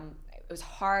 It was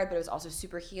hard, but it was also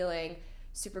super healing.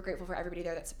 Super grateful for everybody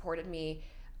there that supported me,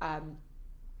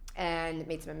 and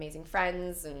made some amazing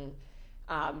friends. And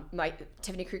my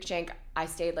Tiffany Cruikshank, I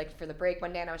stayed like for the break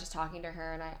one day, and I was just talking to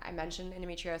her, and I mentioned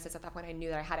endometriosis. At that point I knew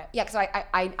that I had it. Yeah, because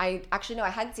I actually, no, I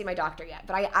hadn't seen my doctor yet,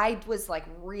 but I was like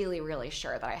really, really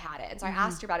sure that I had it. And so I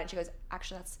asked her about it, and she goes,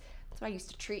 actually, that's what I used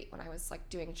to treat when I was like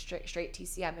doing straight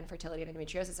TCM, infertility and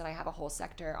endometriosis, and I have a whole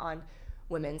sector on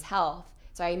women's health.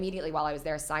 So I immediately, while I was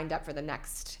there, signed up for the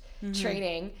next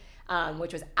training,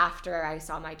 which was after I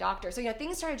saw my doctor. So,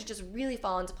 things started to just really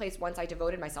fall into place once I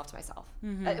devoted myself to myself.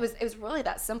 It was really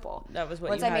that simple. That was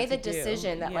what once you had I made to the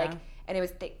decision do. that and it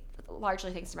was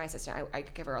largely thanks to my assistant. I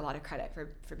give her a lot of credit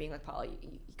for being like, Paula,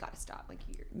 you got to stop. Like,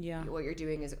 what you're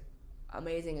doing is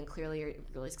amazing, and clearly you're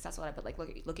really successful at it. But like,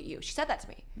 look at you. She said that to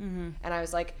me, and I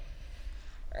was like,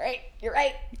 all right, you're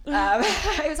right.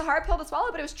 It was a hard pill to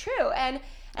swallow, but it was true. And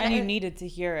you needed to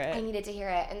hear it. I needed to hear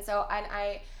it. And so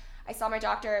I saw my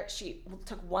doctor. She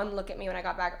took one look at me when I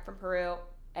got back from Peru,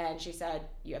 and she said,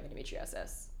 you have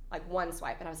endometriosis. Like one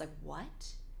swipe. And I was like, what?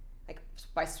 Like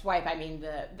by swipe, I mean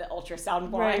the ultrasound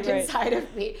blind inside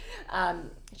of me. And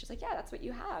she's like, yeah, that's what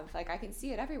you have. Like, I can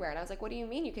see it everywhere. And I was like, what do you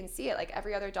mean you can see it? Like,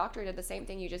 every other doctor did the same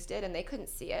thing you just did, and they couldn't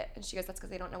see it. And she goes, that's because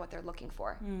they don't know what they're looking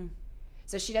for.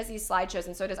 So she does these slideshows,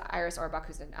 and so does Iris Orbach,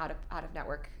 who's an out of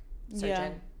network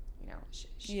surgeon.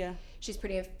 She's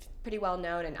pretty well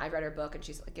known, and I've read her book, and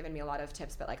she's given me a lot of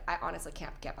tips. But like, I honestly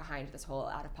can't get behind this whole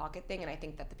out of pocket thing, and I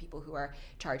think that the people who are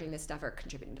charging this stuff are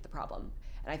contributing to the problem.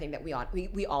 And I think that we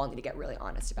all need to get really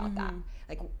honest about that.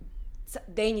 Like, so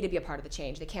they need to be a part of the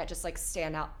change. They can't just like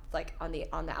stand out like on the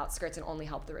outskirts and only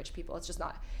help the rich people. It's just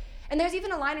not. And there's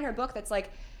even a line in her book that's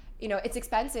like, it's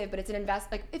expensive, but it's an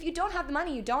like, if you don't have the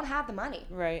money, you don't have the money.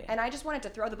 Right. And I just wanted to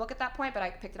throw the book at that point, but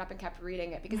I picked it up and kept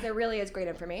reading it because there really is great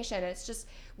information. And it's just,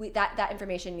 that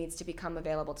information needs to become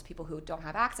available to people who don't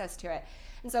have access to it.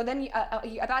 And so then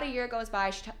about a year goes by,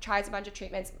 she tries a bunch of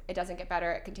treatments. It doesn't get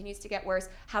better. It continues to get worse.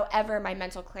 However, my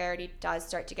mental clarity does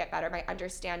start to get better. My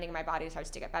understanding of my body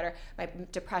starts to get better. My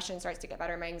depression starts to get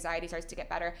better. My anxiety starts to get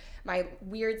better. My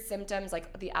weird symptoms,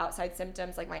 like the outside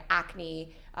symptoms, like my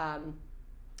acne,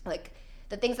 like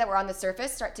the things that were on the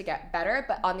surface start to get better,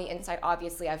 but on the inside,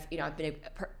 obviously, I've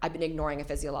been ignoring a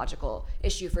physiological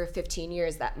issue for 15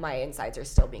 years that my insides are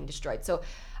still being destroyed. So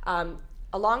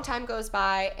a long time goes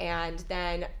by, and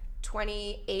then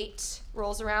 28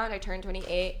 rolls around. I turn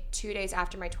 28. 2 days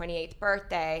after my 28th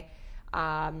birthday,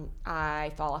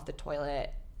 I fall off the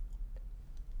toilet,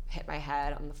 hit my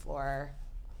head on the floor,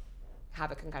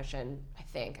 have a concussion, I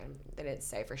think. They didn't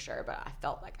say for sure, but I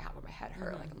felt like my head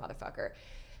hurt like a motherfucker.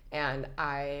 And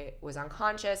I was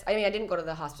unconscious. I mean, I didn't go to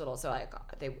the hospital, so like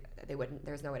they wouldn't.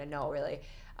 There was no way to know really.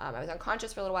 I was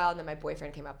unconscious for a little while, and then my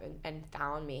boyfriend came up and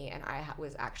found me, and I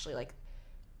was actually like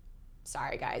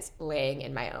sorry guys, laying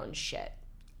in my own shit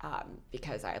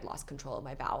because I had lost control of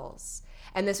my bowels.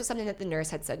 And this was something that the nurse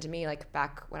had said to me, like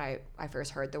back when I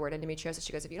first heard the word endometriosis.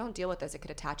 She goes, if you don't deal with this, it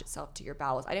could attach itself to your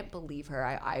bowels. I didn't believe her.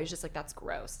 I was just like, that's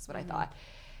gross. That's what I thought.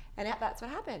 And that's what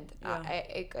happened. Yeah.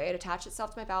 It attached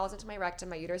itself to my bowels, into my rectum.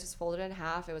 My uterus was folded in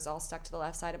half. It was all stuck to the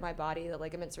left side of my body. The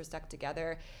ligaments were stuck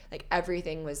together. Like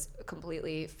everything was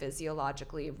completely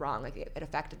physiologically wrong. Like it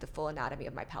affected the full anatomy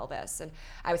of my pelvis. And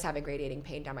I was having radiating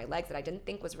pain down my legs that I didn't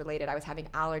think was related. I was having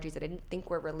allergies that I didn't think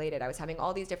were related. I was having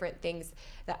all these different things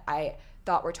that I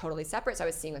thought were totally separate. So I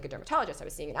was seeing like a dermatologist. I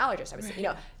was seeing an allergist. I was,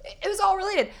 it was all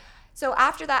related. So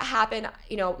after that happened,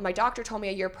 my doctor told me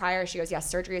a year prior, she goes, yes,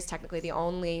 surgery is technically the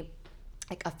only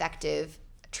like effective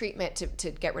treatment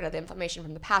to get rid of the inflammation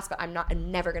from the past, but I'm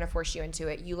never going to force you into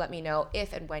it. You let me know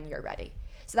if and when you're ready.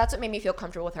 So that's what made me feel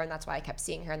comfortable with her. And that's why I kept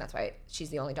seeing her. And that's why she's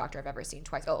the only doctor I've ever seen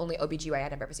twice. Only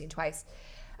OBGYN I've ever seen twice.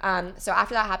 So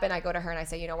after that happened, I go to her and I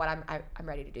say, you know what, I'm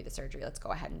ready to do the surgery. Let's go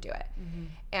ahead and do it.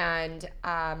 And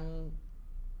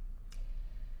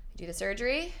do the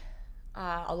surgery.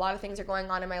 A lot of things are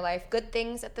going on in my life. Good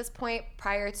things at this point.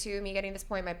 Prior to me getting to this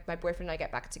point, my boyfriend and I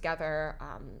get back together.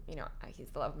 He's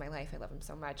the love of my life. I love him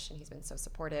so much, and he's been so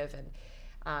supportive.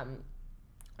 And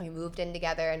we moved in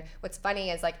together. And what's funny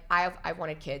is like I've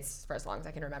wanted kids for as long as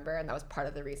I can remember, and that was part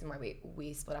of the reason why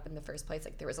we split up in the first place.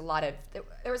 Like there was a lot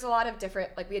of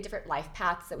different, like we had different life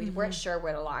paths that we weren't sure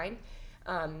would align,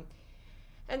 and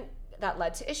that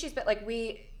led to issues. But like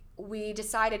we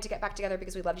decided to get back together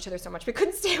because we loved each other so much. We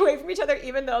couldn't stay away from each other,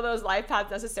 even though those life paths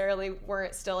necessarily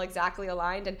weren't still exactly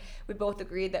aligned. And we both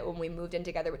agreed that when we moved in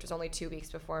together, which was only 2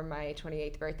 weeks before my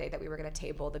 28th birthday, that we were going to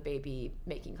table the baby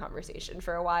making conversation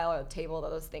for a while, or table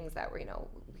those things that were,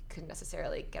 we couldn't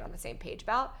necessarily get on the same page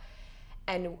about.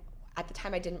 And at the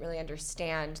time, I didn't really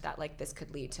understand that like this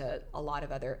could lead to a lot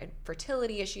of other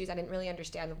fertility issues. I didn't really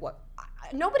understand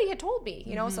nobody had told me,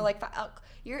 so like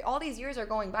all these years are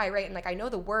going by, right? And like I know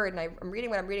the word and I'm reading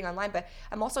what I'm reading online, but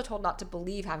I'm also told not to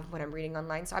believe what I'm reading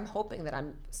online. So I'm hoping that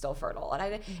I'm still fertile.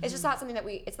 And it's just not something that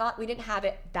we didn't have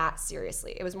it that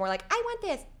seriously. It was more like, I want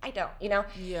this, I don't,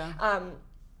 Yeah.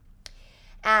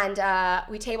 And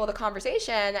we table the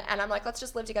conversation, and I'm like, let's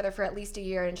just live together for at least a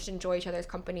year and just enjoy each other's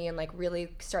company and like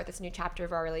really start this new chapter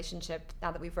of our relationship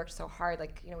now that we've worked so hard.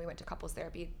 Like, we went to couples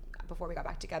therapy before we got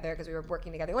back together because we were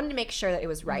working together. We wanted to make sure that it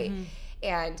was right.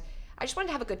 And I just wanted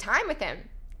to have a good time with him.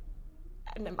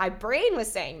 And my brain was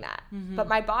saying that, but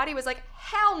my body was like,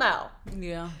 hell no.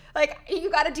 Yeah. Like,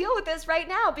 you got to deal with this right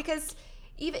now, because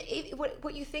even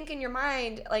what you think in your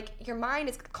mind, like your mind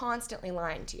is constantly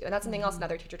lying to you. And that's something else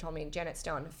another teacher told me, Janet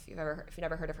Stone. If you've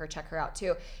never heard of her, check her out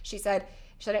too. She said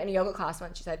it in a yoga class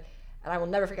once. She said, and I will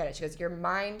never forget it. She goes, your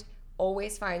mind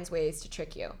always finds ways to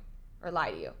trick you or lie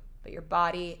to you, but your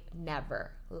body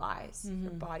never lies.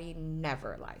 Your body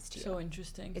never lies to you. So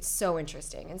interesting. It's so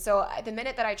interesting. And so the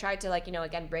minute that I tried to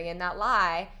again, bring in that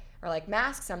lie or like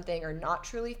mask something or not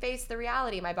truly face the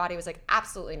reality, my body was like,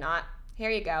 absolutely not. Here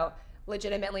you go.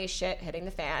 Legitimately shit hitting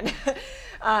the fan.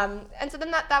 And so then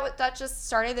that just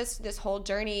started this whole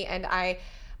journey, and I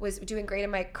was doing great in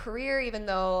my career, even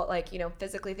though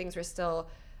physically things were still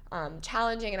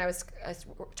challenging. And I was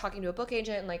talking to a book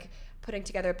agent and like putting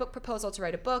together a book proposal to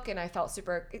write a book, and I felt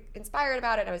super inspired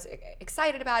about it. I was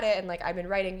excited about it, and like I've been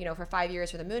writing for 5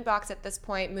 years for the Moonbox at this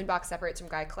point. Moonbox separates from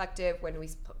Guy Collective. When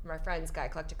my friends, Guy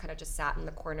Collective kind of just sat in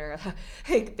the corner.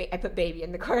 I put baby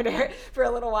in the corner for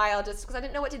a little while just because I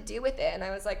didn't know what to do with it, and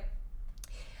I was like,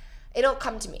 it'll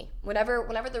come to me whenever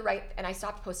the right. And I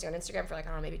stopped posting on Instagram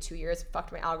for maybe 2 years.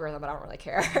 Fucked my algorithm, but I don't really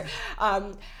care.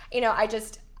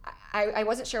 I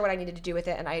wasn't sure what I needed to do with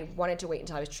it, and I wanted to wait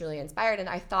until I was truly inspired. And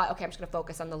I thought, okay, I'm just going to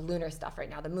focus on the lunar stuff right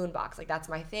now, the moon box. Like, that's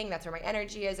my thing. That's where my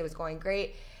energy is. It was going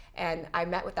great. And I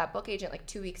met with that book agent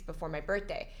 2 weeks before my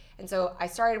birthday. And so I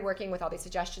started working with all these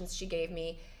suggestions she gave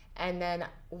me. And then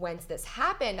once this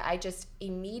happened, I just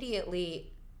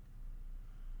immediately,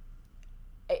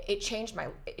 it changed my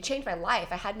life.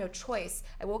 I had no choice.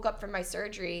 I woke up from my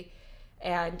surgery,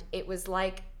 and it was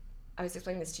like, I was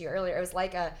explaining this to you earlier, it was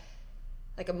like a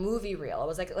movie reel. It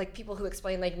was like people who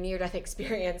explain near-death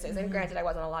experiences. And granted, I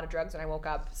wasn't on a lot of drugs when I woke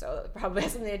up, so it probably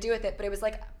has something to do with it. But it was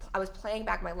like I was playing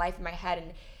back my life in my head,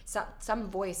 and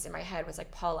some voice in my head was like,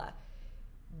 Paula,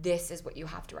 this is what you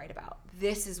have to write about.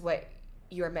 This is what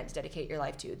you are meant to dedicate your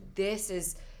life to. This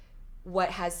is what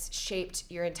has shaped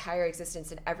your entire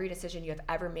existence, and every decision you have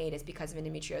ever made is because of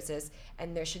endometriosis,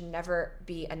 and there should never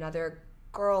be another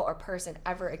girl or person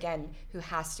ever again who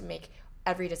has to make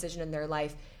every decision in their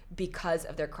life because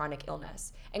of their chronic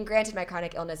illness. And granted, my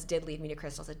chronic illness did lead me to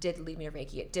crystals. It did lead me to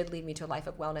Reiki. It did lead me to a life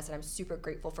of wellness, and I'm super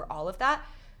grateful for all of that.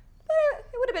 But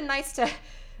it would have been nice to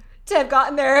to have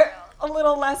gotten there a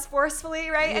little less forcefully,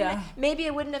 right? Yeah. And maybe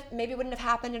it wouldn't have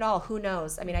happened at all. Who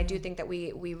knows? I mean, I do think that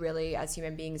we really, as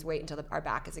human beings, wait until our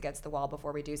back is against the wall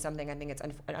before we do something. I think it's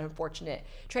an unfortunate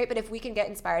trait. But if we can get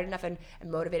inspired enough and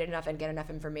motivated enough and get enough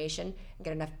information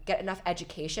and get enough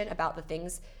education about the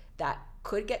things that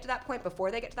could get to that point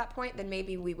before they get to that point, then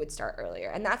maybe we would start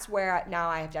earlier. And that's where now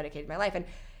I have dedicated my life. And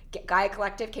Gaia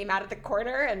Collective came out of the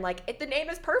corner, and like the name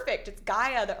is perfect. It's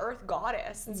Gaia, the Earth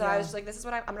Goddess. And so I was just like, this is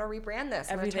what I'm going to rebrand this.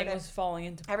 Everything was falling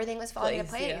into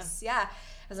place. Yeah.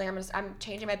 I was like, I'm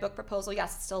changing my book proposal.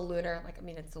 Yes, it's still lunar. Like, I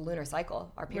mean, it's the lunar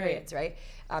cycle, our periods, right?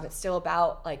 It's still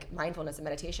about like mindfulness and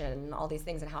meditation and all these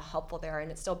things and how helpful they are. And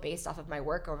it's still based off of my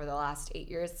work over the last 8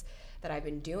 years that I've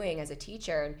been doing as a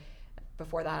teacher. And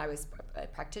before that, I was a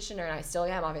practitioner, and I still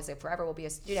am. Obviously, forever will be a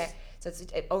student. So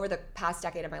over the past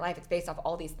decade of my life, it's based off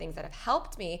all these things that have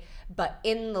helped me, but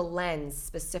in the lens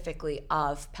specifically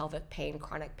of pelvic pain,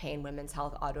 chronic pain, women's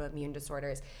health, autoimmune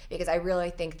disorders, because I really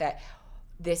think that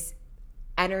this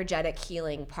energetic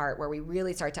healing part, where we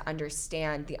really start to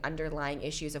understand the underlying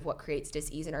issues of what creates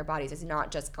dis-ease in our bodies, is not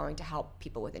just going to help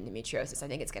people with endometriosis. I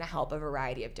think it's going to help a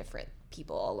variety of different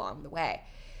people along the way,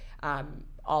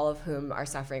 all of whom are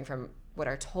suffering from what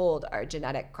are told are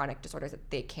genetic chronic disorders that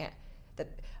they can't,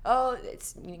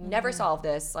 it's you never solve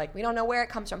this. Like, we don't know where it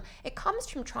comes from. It comes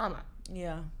from trauma.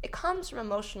 Yeah. It comes from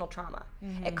emotional trauma.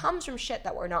 It comes from shit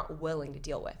that we're not willing to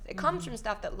deal with. It comes from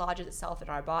stuff that lodges itself in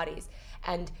our bodies,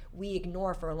 and we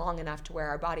ignore for long enough to where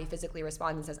our body physically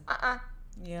responds and says,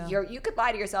 yeah. You could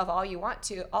lie to yourself all you want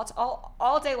to,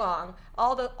 all day long,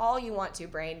 all you want to,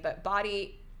 brain, but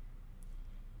body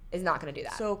is not going to do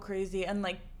that. So crazy. And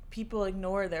like, people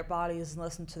ignore their bodies and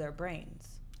listen to their brains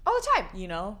all the time. You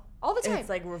know, all the time. It's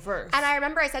like reverse. And I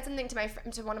remember I said something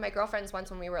to one of my girlfriends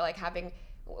once when we were like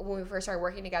when we first started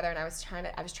working together, and I was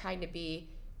trying to be,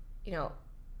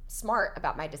 smart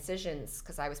about my decisions,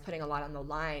 because I was putting a lot on the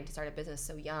line to start a business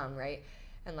so young, right?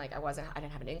 And like I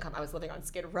didn't have an income. I was living on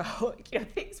Skid Row.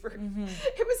 Things were,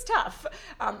 it was tough.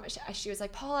 She was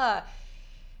like, Paula,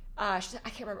 I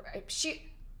can't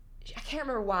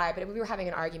remember why, but we were having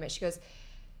an argument. She goes,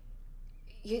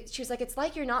 she was like, it's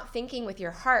like you're not thinking with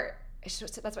your heart.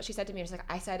 That's what she said to me.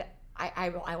 I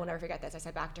will never forget this. I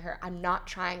said back to her, I'm not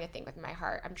trying to think with my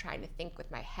heart. I'm trying to think with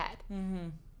my head.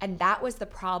 And that was the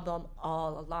problem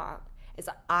all along, is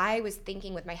I was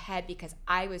thinking with my head because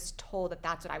I was told that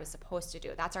that's what I was supposed to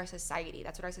do. That's our society.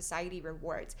 That's what our society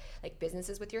rewards. Like, business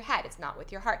is with your head. It's not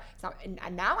with your heart. It's not.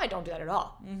 And now I don't do that at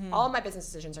all. All my business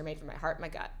decisions are made from my heart and my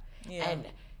gut. Yeah. And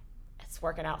it's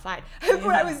working out fine.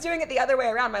 When I was doing it the other way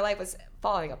around, my life was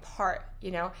falling apart,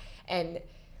 and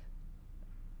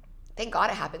thank God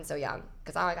it happened so young,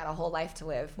 because now I got a whole life to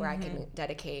live where I can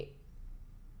dedicate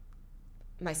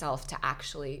myself to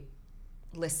actually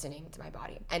listening to my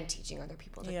body and teaching other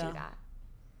people to do that.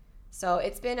 So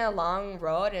it's been a long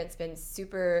road, and it's been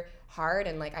super hard,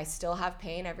 and like I still have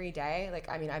pain every day. Like,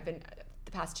 I mean,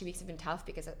 the past 2 weeks have been tough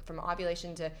because from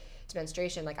ovulation to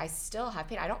menstruation, like I still have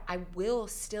pain. I will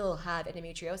still have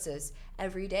endometriosis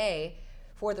every day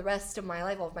for the rest of my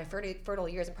life, all of my fertile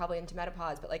years, and probably into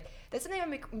menopause. But like, that's something I've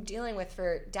been dealing with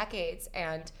for decades,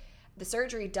 and the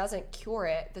surgery doesn't cure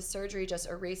it. The surgery just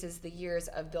erases the years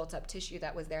of built up tissue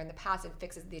that was there in the past and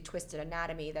fixes the twisted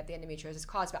anatomy that the endometriosis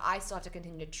caused. But I still have to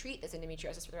continue to treat this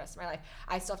endometriosis for the rest of my life.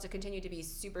 I still have to continue to be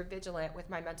super vigilant with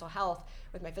my mental health,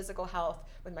 with my physical health,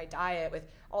 with my diet, with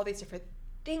all these different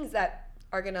things that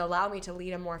are going to allow me to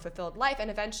lead a more fulfilled life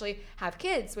and eventually have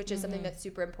kids, which is something that's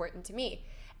super important to me.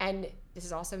 And this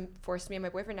has also forced me and my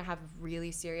boyfriend to have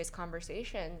really serious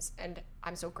conversations. And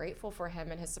I'm so grateful for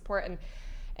him and his support.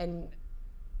 And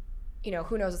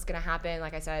who knows what's going to happen.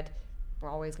 Like I said, we're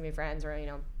always going to be friends, or,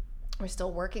 we're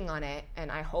still working on it. And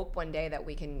I hope one day that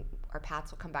our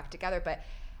paths will come back together. But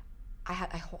I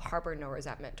harbor no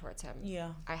resentment towards him.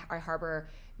 Yeah. I harbor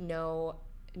no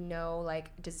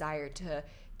like desire to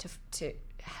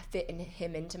fit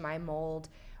him into my mold,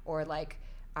 or like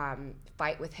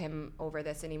fight with him over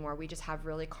this anymore. We just have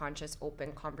really conscious,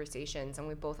 open conversations, and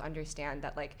we both understand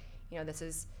that, like, this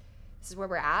is where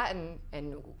we're at,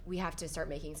 and we have to start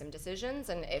making some decisions.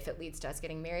 And if it leads to us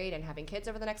getting married and having kids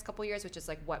over the next couple years, which is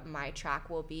like what my track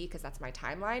will be, because that's my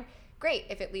timeline, great.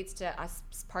 If it leads to us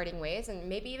parting ways, and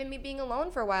maybe even me being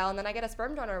alone for a while, and then I get a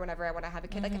sperm donor whenever I want to have a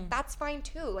kid, like, that's fine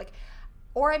too. Like,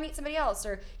 or I meet somebody else,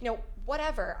 or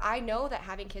whatever. I know that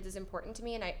having kids is important to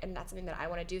me, and that's something that I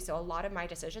want to do. So a lot of my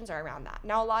decisions are around that.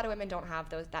 Now, a lot of women don't have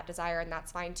that desire, and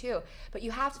that's fine too. But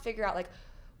you have to figure out, like,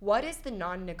 what is the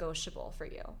non-negotiable for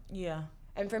you? Yeah.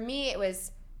 And for me, it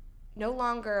was no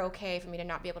longer okay for me to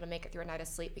not be able to make it through a night of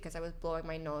sleep because I was blowing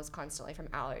my nose constantly from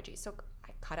allergies. So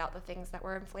cut out the things that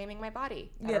were inflaming my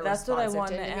body. Yeah, that's what I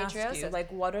wanted to ask you.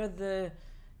 Like, what are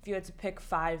if you had to pick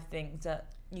 5 things that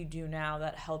you do now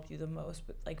that help you the most,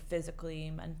 but like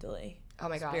physically, mentally, oh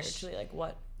my gosh, spiritually, like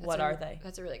what are they?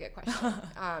 That's a really good question.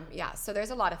 Yeah, so there's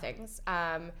a lot of things.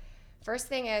 First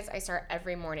thing is I start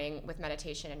every morning with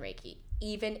meditation and Reiki,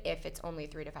 even if it's only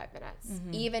 3 to 5 minutes.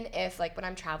 Mm-hmm. Even if, like, when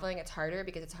I'm traveling, it's harder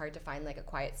because it's hard to find, like, a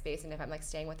quiet space. And if I'm, like,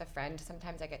 staying with a friend,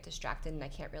 sometimes I get distracted and I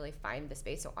can't really find the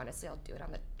space. So, honestly, I'll do it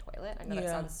on the toilet. I know that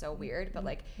sounds so weird, but,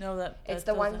 like, it's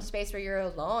the one space where you're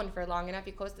alone for long enough.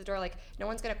 You close the door. Like, no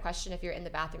one's going to question if you're in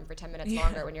the bathroom for 10 minutes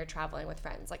longer when you're traveling with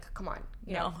friends. Like, come on,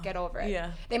 you know, get over it.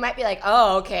 Yeah. They might be like,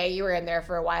 oh, okay, you were in there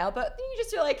for a while. But you just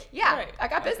feel like, I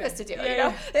got business to do. Yeah, you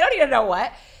know? They don't even know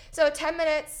what. So 10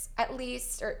 minutes at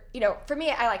least, or, you know, for me,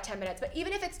 I like 10 minutes, but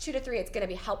even if it's 2 to 3, it's going to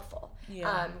be helpful.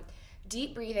 Yeah.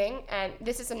 Deep breathing, and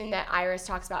this is something that Iris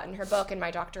talks about in her book, and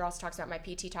my doctor also talks about, my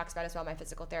PT talks about as well, my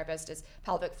physical therapist, is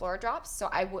pelvic floor drops. So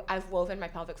I've woven my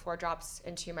pelvic floor drops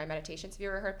into my meditations. Have you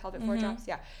ever heard pelvic floor drops?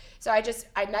 Yeah. So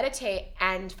I meditate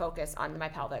and focus on my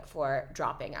pelvic floor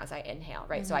dropping as I inhale,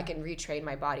 right? So I can retrain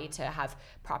my body to have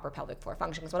proper pelvic floor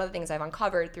function. Because one of the things I've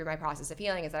uncovered through my process of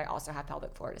healing is that I also have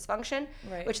pelvic floor dysfunction,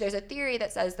 which there's a theory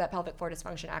that says that pelvic floor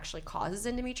dysfunction actually causes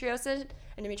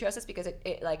endometriosis because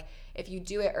it like, if you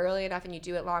do it early enough and you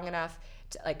do it long enough,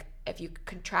 like, if you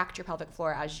contract your pelvic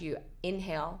floor as you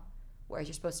inhale, whereas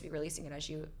you're supposed to be releasing it as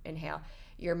you inhale,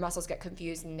 your muscles get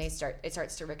confused and it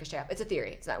starts to ricochet up. It's a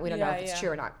theory. It's not, we don't know if it's true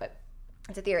or not, but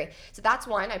it's a theory. So that's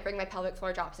one. I bring my pelvic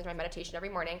floor drops into my meditation every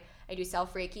morning. I do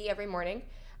self Reiki every morning.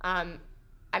 I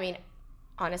mean,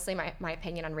 honestly, my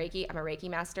opinion on Reiki, I'm a Reiki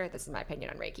master. This is my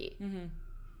opinion on Reiki. Mm-hmm.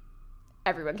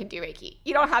 Everyone can do Reiki.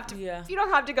 You don't have to. Yeah. You don't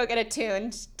have to go get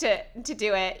attuned to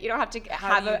do it. You don't have to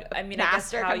have a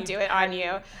master come do it on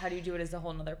you. How do you do it is a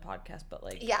whole nother podcast, but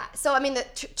like. Yeah. So I mean,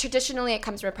 traditionally it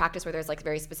comes from a practice where there's like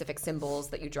very specific symbols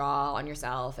that you draw on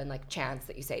yourself and like chants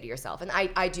that you say to yourself. And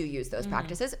I do use those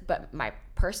practices, but my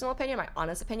personal opinion, my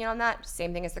honest opinion on that,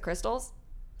 same thing as the crystals.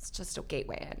 It's just a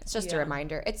gateway in. It's just a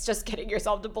reminder. It's just getting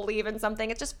yourself to believe in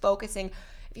something. It's just focusing.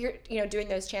 If you're, doing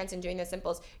those chants and doing those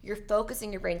symbols, you're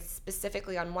focusing your brain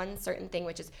specifically on one certain thing,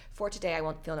 which is, for today I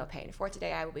won't feel no pain. For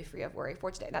today I will be free of worry.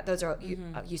 For today, those are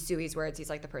Usui's words. He's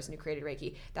like the person who created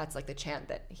Reiki. That's like the chant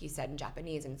that he said in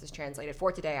Japanese, and it's just translated.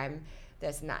 For today I'm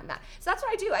this and that and that. So that's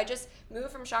what I do. I just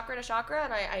move from chakra to chakra,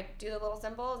 and I do the little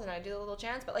symbols and I do the little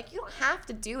chants. But like, you don't have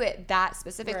to do it that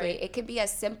specifically. Right. It could be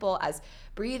as simple as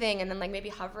breathing and then like maybe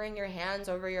hovering your hands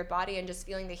over your body and just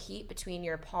feeling the heat between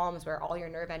your palms, where all your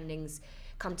nerve endings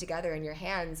come together in your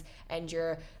hands, and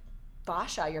your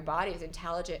fascia, your body, is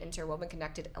intelligent, interwoven,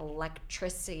 connected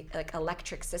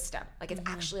electric system. Like, it's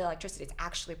actually electricity. It's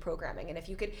actually programming. And if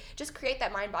you could just create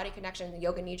that mind-body connection,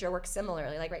 Yoga Nidra works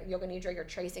similarly. Like, right, Yoga Nidra, you're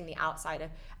tracing the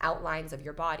outlines of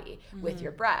your body with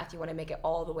your breath. You want to make it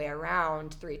all the way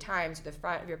around 3 times, to the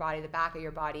front of your body, the back of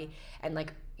your body, and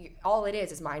like, all it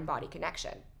is mind-body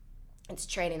connection. It's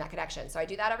training that connection. So I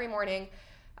do that every morning.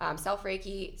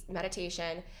 Self-Reiki,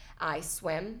 meditation. I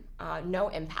swim, no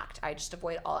impact. I just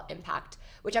avoid all impact,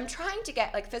 which I'm trying to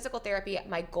get, like, physical therapy.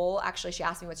 My goal, actually, she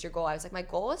asked me, what's your goal? I was like, my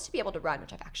goal is to be able to run,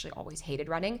 which I've actually always hated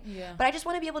running. Yeah. But I just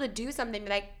want to be able to do something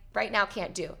that I right now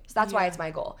can't do. So that's why it's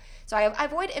my goal. So I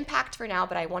avoid impact for now,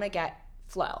 but I want to get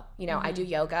flow. I do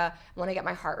yoga. I want to get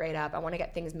my heart rate up. I want to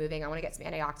get things moving. I want to get some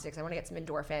antioxidants. I want to get some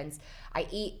endorphins. I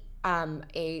eat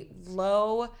a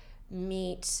low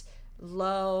meat,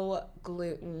 low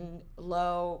gluten,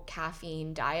 low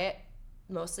caffeine diet,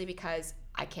 mostly because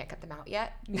I can't cut them out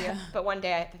yet. Yeah. But one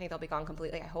day I think they'll be gone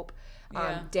completely, I hope.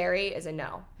 Dairy is a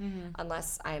no,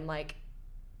 unless I'm like,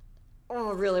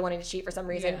 really wanting to cheat for some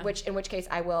reason, in which case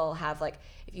I will have, like,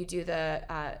 if you do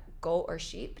the goat or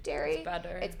sheep dairy,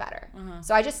 it's better.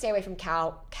 So I just stay away from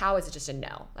cow. Cow is just a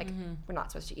no. Like, we're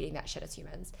not supposed to be eating that shit as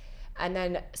humans. And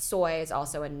then soy is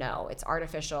also a no. It's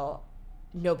artificial.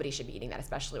 Nobody should be eating that,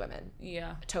 especially women.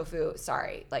 Yeah. Tofu,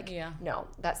 sorry. Like, no,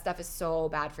 that stuff is so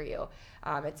bad for you.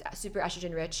 It's super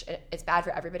estrogen rich. It's bad for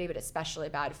everybody, but especially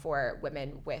bad for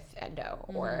women with endo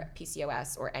or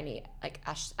PCOS or any like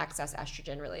excess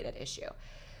estrogen related issue.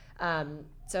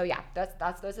 So yeah, those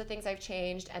are the things I've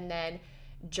changed. And then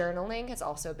journaling has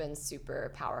also been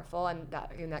super powerful, and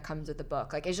that comes with the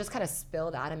book. Like, it's just kind of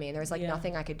spilled out of me, and there was like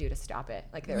nothing I could do to stop it.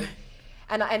 Like, there was.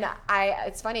 And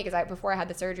it's funny because before I had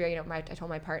the surgery, I told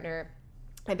my partner,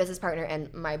 my business partner,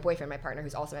 and my boyfriend, my partner,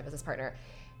 who's also my business partner,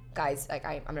 guys, like,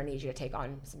 I'm gonna need you to take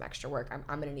on some extra work.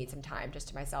 I'm gonna need some time just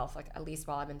to myself, like, at least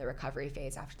while I'm in the recovery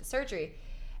phase after the surgery.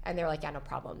 And they were like, yeah, no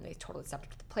problem. They totally stepped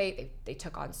up to the plate. They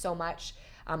took on so much.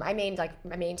 I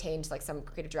maintained like some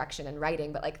creative direction and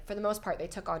writing, but like for the most part, they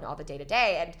took on all the day to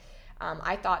day. And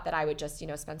I thought that I would just,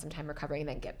 spend some time recovering and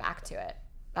then get back to it.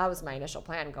 That was my initial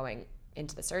plan going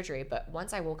into the surgery. But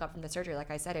once I woke up from the surgery, like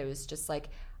I said, it was just like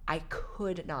I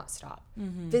could not stop.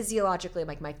 Physiologically,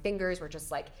 like my fingers were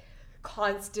just like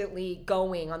constantly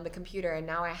going on the computer. And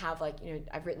now I have like,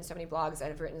 I've written so many blogs,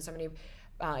 I've written so many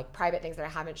like private things that I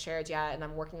haven't shared yet. And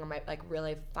I'm working on my, like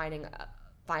really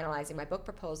finalizing my book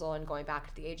proposal and going back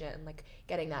to the agent and like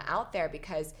getting that out there,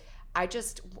 because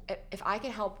if I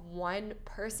can help one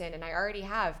person, and I already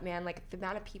have, man, like the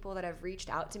amount of people that have reached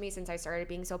out to me since I started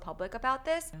being so public about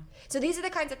this. Yeah. So these are the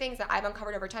kinds of things that I've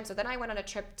uncovered over time. So then I went on a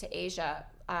trip to Asia,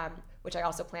 which I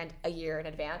also planned a year in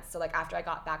advance. So like after I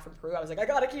got back from Peru, I was like, I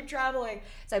gotta keep traveling.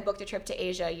 So I booked a trip to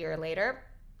Asia a year later.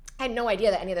 I had no idea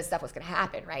that any of this stuff was gonna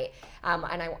happen, right?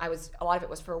 And I was, a lot of it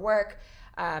was for work.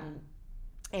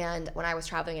 And when I was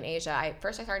traveling in Asia, I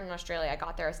started in Australia. I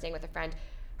got there, I was staying with a friend.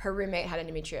 Her roommate had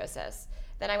endometriosis.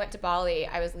 Then I went to Bali.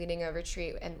 I was leading a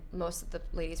retreat, and most of the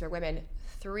ladies were women.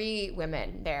 3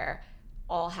 women there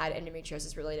all had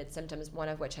endometriosis-related symptoms, one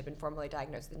of which had been formally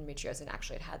diagnosed with endometriosis and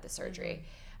actually had the surgery.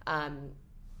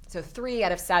 So 3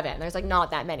 out of 7. There's like not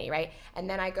that many, right? And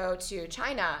then I go to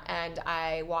China, and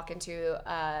I walk into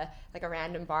like a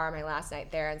random bar my last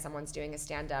night there, and someone's doing a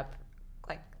stand-up,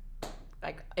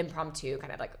 like impromptu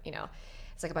kind of like,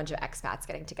 it's like a bunch of expats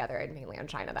getting together in mainland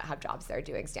China that have jobs there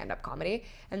doing stand-up comedy,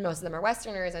 and most of them are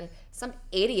Westerners, and some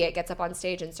idiot gets up on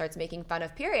stage and starts making fun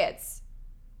of periods.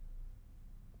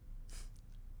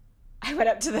 I went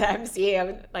up to the MC,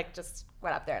 just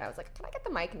went up there, and I was like, can I get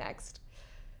the mic next?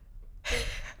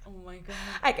 Oh my God.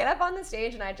 I get up on the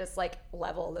stage, and I just like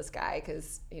level this guy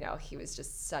because, he was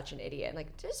just such an idiot, and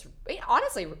like just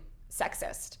honestly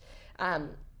sexist.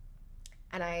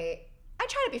 And I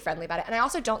try to be friendly about it. And I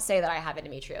also don't say that I have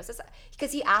endometriosis,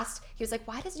 because he was like,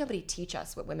 why does nobody teach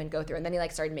us what women go through? And then he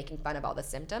like started making fun of all the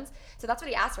symptoms. So that's what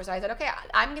he asked for. So I said, okay,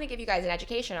 I'm going to give you guys an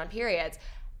education on periods.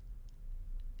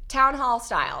 Town hall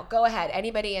style. Go ahead.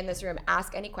 Anybody in this room,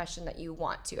 ask any question that you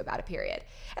want to about a period.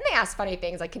 And they ask funny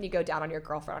things like, can you go down on your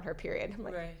girlfriend on her period? I'm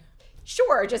like, right.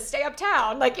 Sure, just stay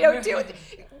uptown. Like, do it.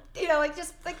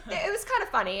 Just like it was kind of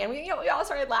funny, and we all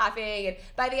started laughing, and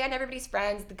by the end everybody's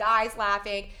friends, the guy's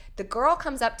laughing. The girl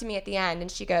comes up to me at the end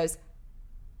and she goes,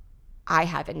 I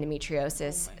have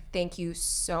endometriosis. Thank you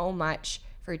so much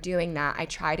for doing that. I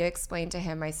try to explain to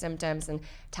him my symptoms and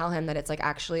tell him that it's like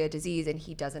actually a disease, and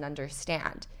he doesn't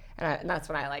understand. And that's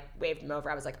when I like waved him over.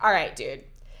 I was like, all right, dude,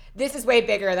 this is way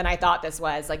bigger than I thought this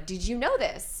was. Like, did you know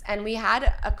this? And we had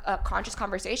a conscious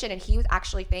conversation, and he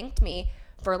actually thanked me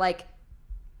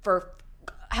for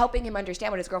helping him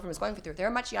understand what his girlfriend was going through. They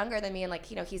were much younger than me, and like,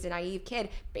 he's a naive kid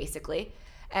basically.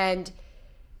 And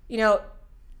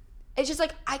it's just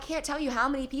like, I can't tell you how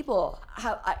many people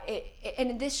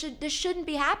and this shouldn't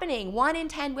be happening. 1 in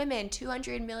 10 women,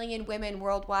 200 million women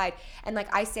worldwide. And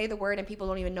like, I say the word and people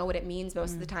don't even know what it means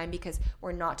most of the time because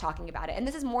we're not talking about it. And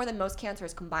this is more than most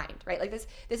cancers combined, right? Like this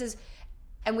is,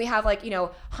 and we have like,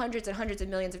 hundreds and hundreds of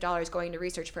millions of dollars going into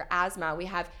research for asthma. We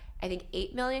have, I think,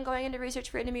 8 million going into research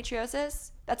for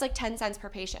endometriosis. That's like 10 cents per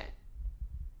patient.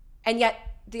 And yet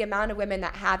the amount of women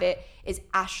that have it is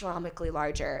astronomically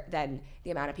larger than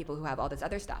the amount of people who have all this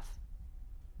other stuff.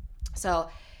 So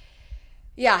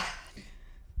yeah,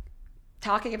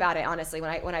 talking about it honestly,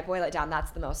 when I boil it down,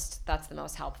 that's the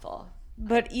most helpful.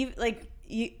 But even like,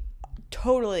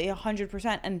 totally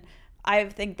 100%. And I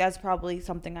think that's probably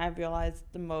something I've realized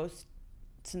the most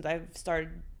since I've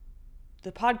started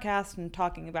the podcast and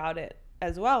talking about it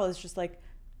as well, is just like,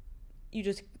 you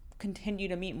just continue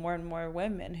to meet more and more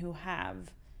women who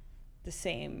have the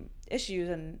same issues,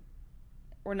 and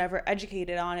we're never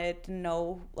educated on it to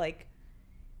know like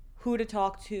who to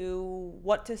talk to,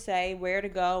 what to say, where to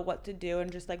go, what to do,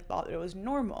 and just like thought it was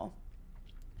normal.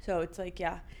 So it's like,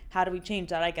 yeah, how do we change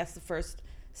that? I guess the first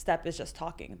step is just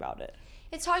talking about it.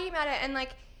 It's talking about it, and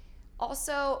like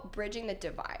also bridging the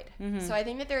divide. So I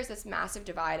think that there's this massive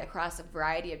divide across a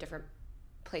variety of different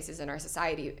places in our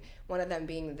society. One of them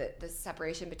being the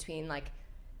separation between like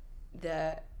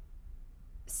the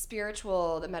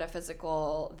spiritual, the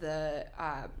metaphysical, the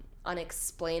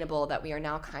unexplainable that we are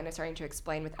now kind of starting to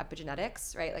explain with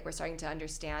epigenetics, right? Like we're starting to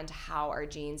understand how our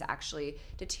genes actually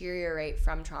deteriorate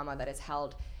from trauma that is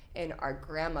held in our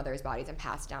grandmother's bodies and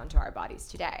passed down to our bodies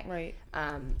today. Right.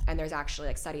 And there's actually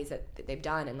like studies that they've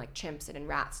done in like chimps and in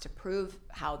rats to prove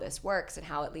how this works and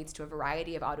how it leads to a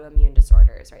variety of autoimmune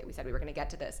disorders, right? We said we were going to get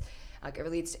to this.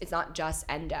 It's not just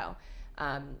endo.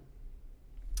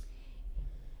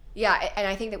 Yeah, and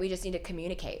I think that we just need to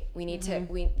communicate. We need to,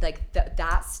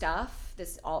 that stuff,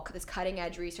 this cutting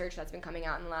edge research that's been coming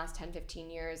out in the last 10, 15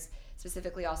 years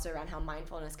specifically also around how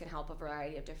mindfulness can help a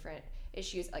variety of different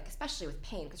issues, like especially with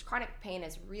pain, because chronic pain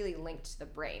is really linked to the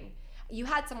brain. You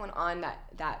had someone on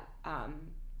that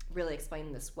really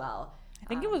explained this well. I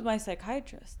think it was my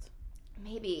psychiatrist.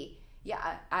 Maybe.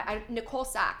 Yeah, Nicole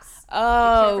Sachs.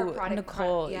 Oh,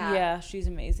 Nicole. Yeah, she's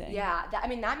amazing. Yeah, that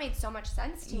made so much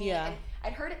sense to me. Yeah. And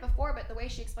I'd heard it before, but the way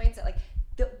she explains it, like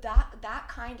that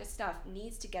kind of stuff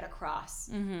needs to get across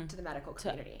to the medical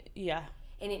community. Yeah.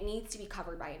 And it needs to be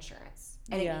covered by insurance.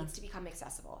 And it needs to become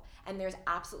accessible. And there's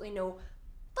absolutely no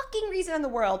fucking reason in the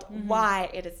world why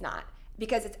it is not.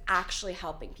 Because it's actually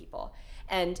helping people.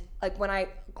 And like when I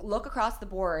look across the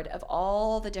board of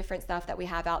all the different stuff that we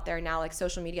have out there now, like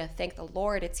social media, thank the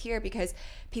Lord it's here because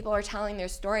people are telling their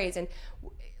stories. And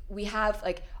we have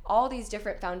like all these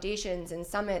different foundations and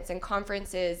summits and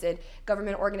conferences and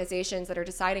government organizations that are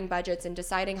deciding budgets and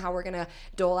deciding how we're going to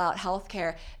dole out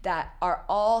healthcare that are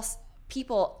all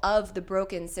people of the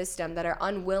broken system that are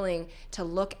unwilling to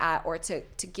look at or to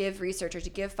give research or to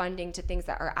give funding to things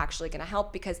that are actually going to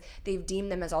help because they've deemed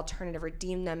them as alternative or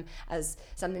deemed them as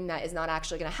something that is not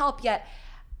actually going to help. Yet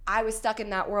I was stuck in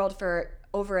that world for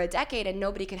over a decade and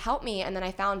nobody could help me. And then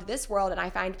I found this world and I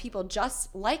find people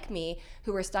just like me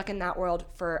who were stuck in that world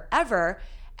forever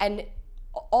and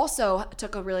also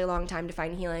took a really long time to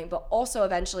find healing, but also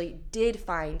eventually did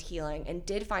find healing and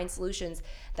did find solutions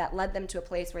that led them to a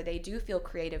place where they do feel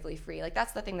creatively free. Like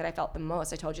that's the thing that I felt the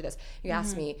most. I told you this. You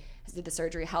asked me, did the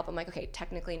surgery help? I'm like, okay,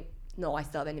 technically, no, I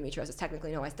still have endometriosis.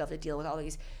 Technically, no, I still have to deal with all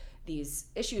these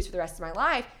issues for the rest of my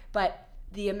life. But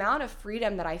the amount of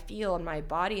freedom that I feel in my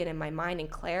body and in my mind and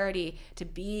clarity to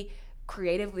be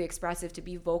creatively expressive, to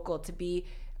be vocal, to be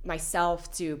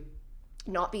myself, to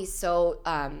not be so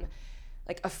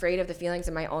like afraid of the feelings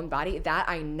in my own body, that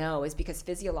I know is because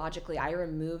physiologically I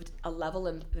removed a level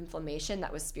of inflammation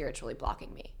that was spiritually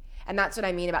blocking me. And that's what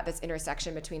I mean about this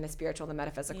intersection between the spiritual, the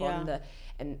metaphysical,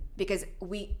 and because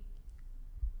we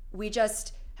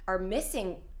just are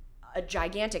missing a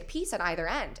gigantic piece on either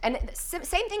end. And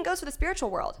same thing goes for the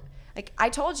spiritual world. Like I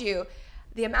told you,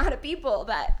 the amount of people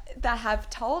that have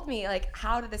told me, like,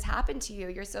 how did this happen to you?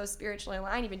 You're so spiritually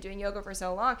aligned. You've been doing yoga for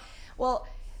so long. Well,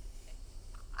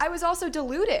 I was also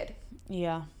deluded.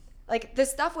 Yeah. Like the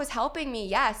stuff was helping me,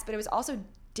 yes, but it was also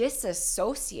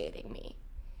disassociating me.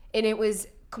 And it was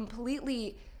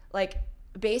completely like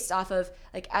based off of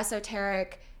like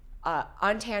esoteric,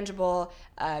 untangible,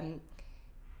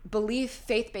 belief,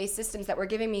 faith-based systems that were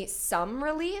giving me some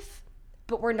relief,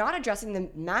 but were not addressing the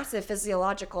massive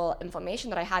physiological inflammation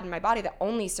that I had in my body that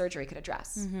only surgery could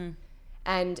address.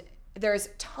 And there's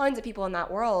tons of people in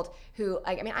that world who,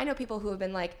 like, I mean, I know people who have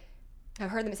been like, I've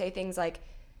heard them say things like,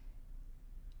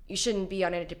 you shouldn't be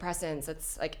on antidepressants.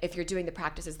 It's like, if you're doing the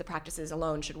practices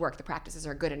alone should work. The practices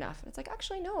are good enough. And it's like,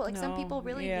 actually, no. Like, some people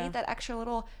really need that extra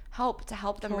little help to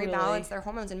help them rebalance their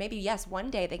hormones. And maybe, yes, one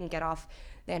day they can get off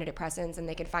the antidepressants and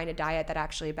they can find a diet that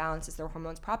actually balances their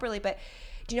hormones properly. But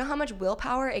do you know how much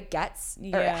willpower it gets?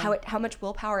 Or how much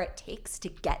willpower it takes to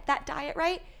get that diet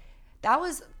right? That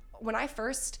was when I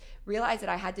first realized that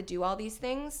I had to do all these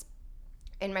things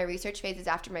in my research phases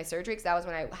after my surgery, because that was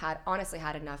when I had honestly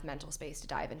had enough mental space to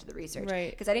dive into the research. Right.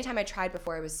 Because anytime I tried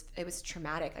before, it was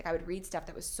traumatic. Like I would read stuff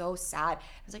that was so sad. I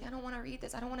was like, I don't want to read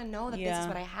this. I don't want to know that this is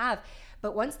what I have.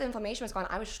 But once the inflammation was gone,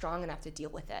 I was strong enough to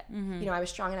deal with it. You know, I was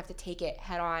strong enough to take it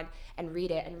head on and read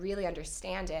it and really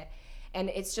understand it. And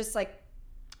it's just like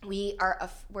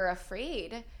we're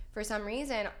afraid for some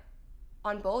reason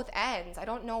on both ends. I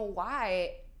don't know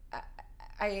why.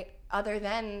 Other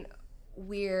than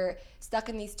we're stuck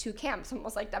in these two camps,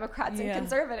 almost like Democrats and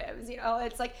conservatives. You know,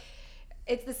 it's like,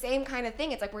 it's the same kind of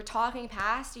thing. It's like we're talking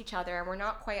past each other and we're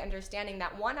not quite understanding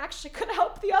that one actually could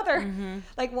help the other.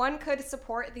 Like one could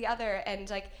support the other. And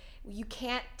like, you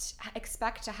can't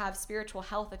expect to have spiritual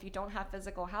health if you don't have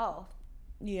physical health.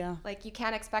 Yeah. Like you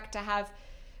can't expect to have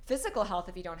physical health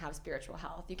if you don't have spiritual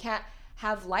health. You can't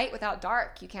have light without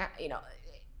dark. You can't, you know,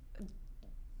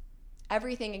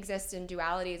 everything exists in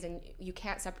dualities and you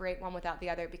can't separate one without the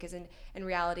other, because in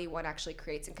reality, one actually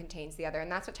creates and contains the other. And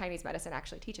that's what Chinese medicine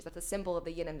actually teaches. That's a symbol of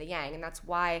the yin and the yang. And that's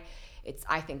why it's,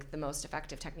 I think, the most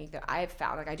effective technique that I've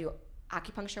found. Like I do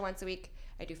acupuncture once a week.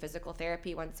 I do physical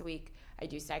therapy once a week. I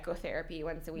do psychotherapy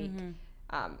once a week.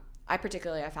 I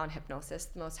found hypnosis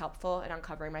the most helpful in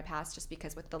uncovering my past, just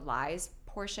because with the lies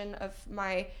portion of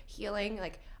my healing,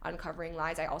 like uncovering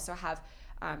lies, I also have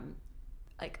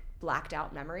like blacked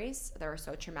out memories that are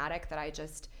so traumatic that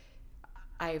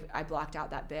I blocked out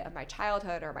that bit of my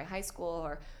childhood or my high school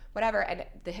or whatever. And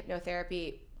the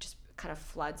hypnotherapy just kind of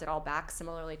floods it all back,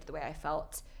 similarly to the way I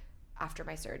felt after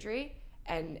my surgery.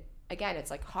 And again, it's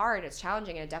like hard, it's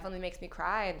challenging, and it definitely makes me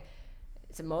cry. And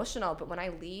it's emotional. But when I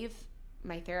leave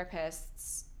my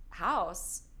therapist's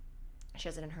house, she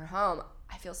has it in her home,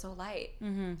 I feel so light.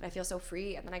 And I feel so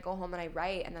free. And then I go home and I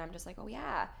write, and then I'm just like, oh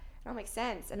yeah, it all makes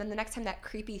sense. And then the next time that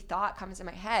creepy thought comes in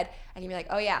my head, I can be like,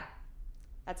 oh yeah,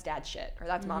 that's dad shit, or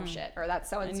that's mom shit, or that's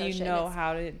so-and-so shit. And you know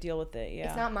how to deal with it. Yeah.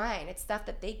 It's not mine. It's stuff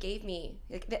that they gave me.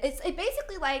 It's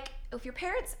basically like if your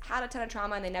parents had a ton of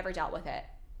trauma and they never dealt with it,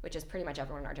 which is pretty much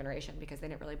everyone in our generation because they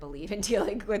didn't really believe in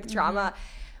dealing with trauma.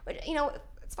 But, you know,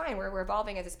 it's fine. We're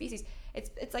evolving as a species.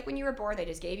 It's like when you were born, they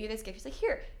just gave you this gift. It's like,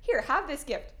 here, have this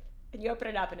gift. And you open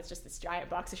it up and it's just this giant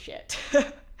box of shit.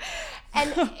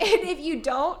 and if you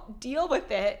don't deal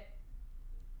with it,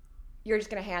 you're just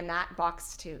going to hand that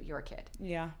box to your kid.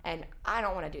 Yeah. And I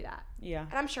don't want to do that. Yeah.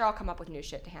 And I'm sure I'll come up with new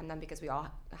shit to hand them because we all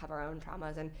have our own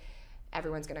traumas and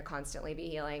everyone's going to constantly be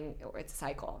healing. It's a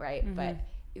cycle, right? But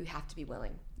you have to be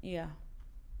willing. Yeah.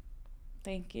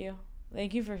 Thank you.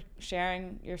 Thank you for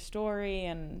sharing your story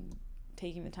and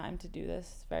taking the time to do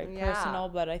this. Very personal,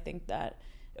 but I think that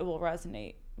it will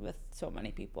resonate with so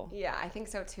many people. Yeah, I think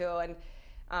so too. And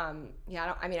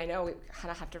I know we kind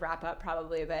of have to wrap up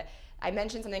probably, but I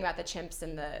mentioned something about the chimps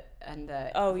and the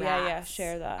rats.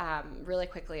 Share that. Really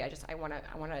quickly, I want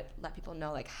to let people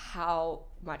know like how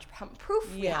much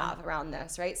proof we have around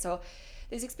this, right? So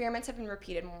these experiments have been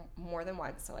repeated more than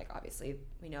once. So like obviously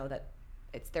we know that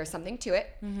there's something to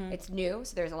it. It's new,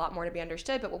 so there's a lot more to be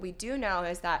understood. But what we do know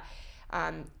is that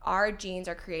our genes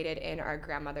are created in our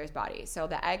grandmother's body. So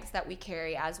the eggs that we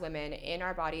carry as women in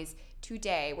our bodies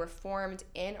today were formed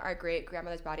in our great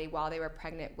grandmother's body while they were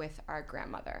pregnant with our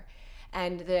grandmother.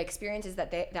 And the experiences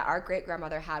that our great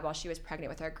grandmother had while she was pregnant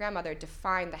with our grandmother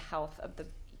defined the health of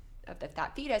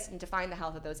that fetus and define the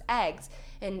health of those eggs,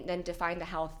 and then define the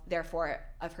health, therefore,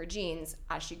 of her genes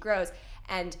as she grows.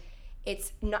 And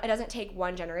it doesn't take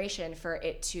one generation for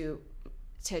it to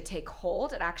take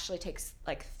hold. It actually takes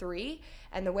like 3.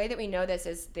 And the way that we know this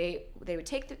is they would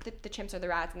take the chimps or the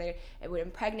rats, and it would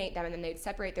impregnate them, and then they'd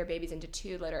separate their babies into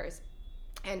 2 litters.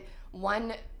 And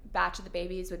one batch of the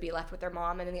babies would be left with their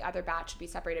mom, and then the other batch would be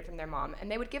separated from their mom. And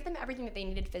they would give them everything that they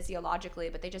needed physiologically,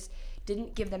 but they just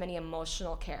didn't give them any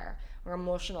emotional care or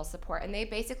emotional support. And they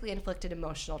basically inflicted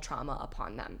emotional trauma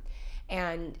upon them.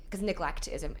 And because neglect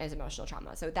is emotional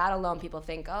trauma. So that alone, people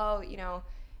think, oh, you know,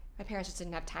 my parents just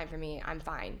didn't have time for me, I'm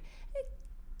fine.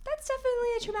 That's definitely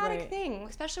a traumatic thing,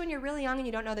 especially when you're really young and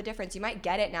you don't know the difference. You might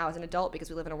get it now as an adult because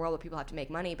we live in a world where people have to make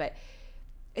money, but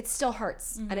it still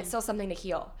hurts, and it's still something to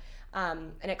heal.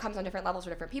 And it comes on different levels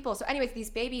for different people. So anyways, these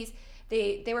babies,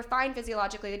 they were fine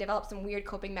physiologically. They developed some weird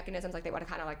coping mechanisms, like they want to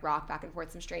kind of like rock back and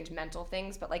forth, some strange mental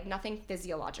things, but like nothing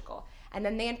physiological. And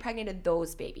then they impregnated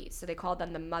those babies. So they called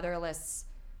them the motherless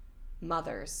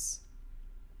mothers.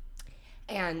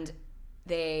 And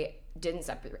they didn't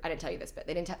separate, I didn't tell you this, but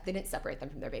they didn't separate them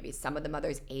from their babies. Some of the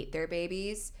mothers ate their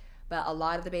babies, but a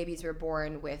lot of the babies were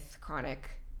born with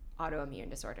chronic autoimmune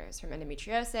disorders, from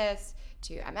endometriosis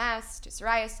to MS to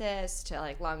psoriasis to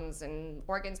like lungs and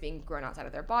organs being grown outside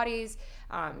of their bodies,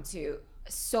 to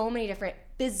so many different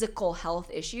physical health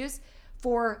issues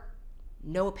for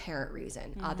no apparent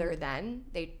reason other than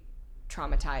they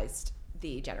traumatized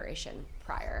the generation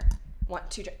prior. 1,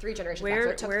 2, 3 generations back.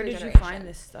 Where did you find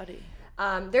this study?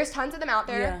 There's tons of them out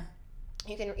there.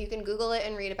 Yeah. You can Google it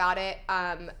and read about it.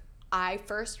 I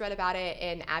first read about it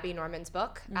in Abby Norman's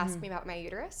book, Ask Me About My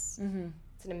Uterus.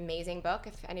 It's an amazing book.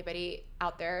 If anybody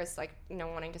out there is like, you know,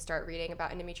 wanting to start reading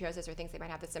about endometriosis or thinks they might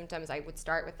have the symptoms, I would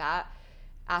start with that.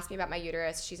 Ask Me About My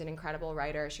Uterus. She's an incredible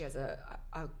writer. She has an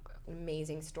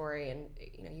amazing story, and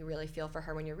you know, you really feel for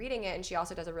her when you're reading it. And she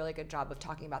also does a really good job of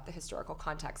talking about the historical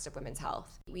context of women's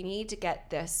health. We need to get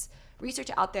this research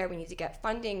out there. We need to get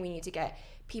funding. We need to get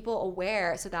people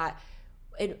aware so that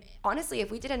honestly, if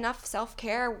we did enough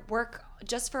self-care work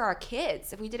just for our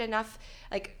kids, if we did enough,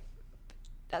 like,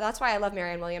 that's why I love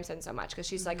Marianne Williamson so much, because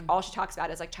she's like, all she talks about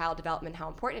is like child development, how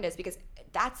important it is, because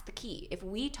that's the key. If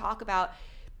we talk about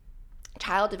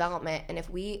child development, and if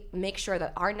we make sure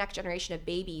that our next generation of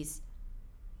babies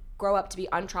grow up to be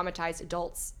untraumatized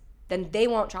adults, then they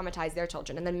won't traumatize their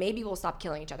children, and then maybe we'll stop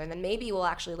killing each other, and then maybe we'll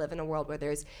actually live in a world where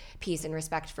there's peace and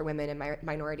respect for women and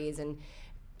minorities and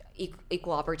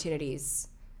equal opportunities,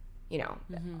 you know,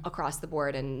 across the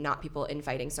board, and not people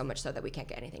infighting so much so that we can't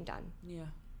get anything done. Yeah.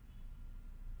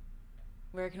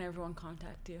 Where can everyone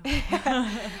contact you?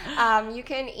 You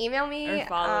can email me. Or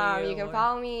follow you. You can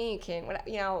follow me. You can,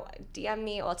 DM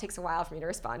me. Well, it takes a while for me to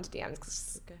respond to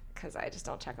DMs because I just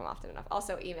don't check them often enough.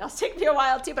 Also, emails take me a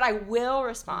while too, but I will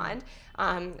respond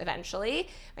eventually.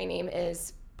 My name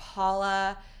is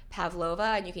Paula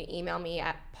Pavlova, and you can email me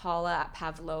at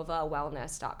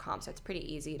paula@pavlovawellness.com. So it's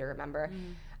pretty easy to remember.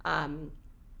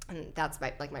 And that's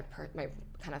my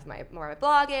my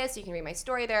blog is. So you can read my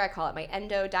story there. I call it my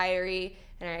Endo Diary,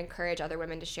 and I encourage other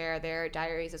women to share their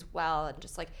diaries as well. And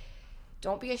just like,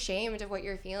 don't be ashamed of what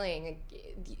you're feeling.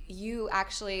 You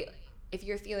actually, if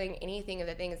you're feeling anything of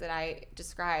the things that I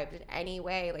described in any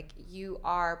way, like, you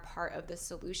are part of the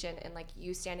solution. And like,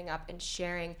 you standing up and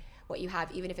sharing what you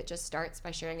have, even if it just starts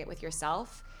by sharing it with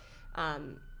yourself,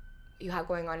 you have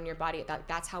going on in your body.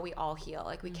 That's how we all heal.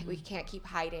 Like, we can't keep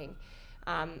hiding.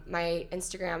 My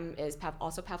Instagram is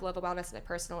also Pavlova Wellness, my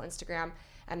personal Instagram,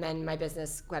 and then my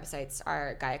business websites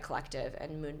are Gaia Collective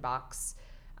and Moonbox.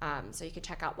 So you can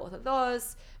check out both of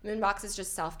those. Moonbox is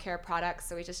just self-care products,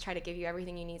 so we just try to give you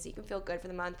everything you need so you can feel good for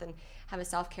the month and have a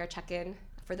self-care check-in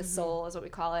for the soul is what we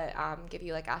call it. Give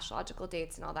you like astrological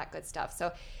dates and all that good stuff.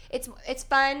 So it's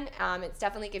fun. It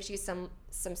definitely gives you some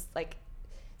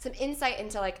insight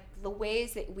into like the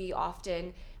ways that we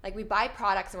often, like, we buy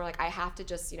products and we're like, I have to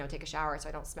just, take a shower so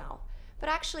I don't smell. But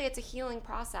actually, it's a healing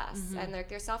process. And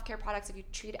they're self-care products. If you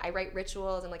treat it, I write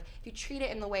rituals, and like, if you treat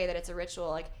it in the way that it's a ritual,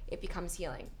 like, it becomes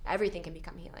healing. Everything can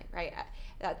become healing, right?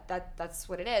 That's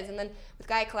what it is. And then with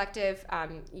Gaia Collective,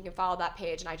 you can follow that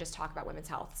page, and I just talk about women's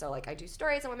health. So like, I do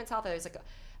stories on women's health. There's like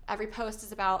every post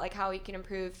is about like how you can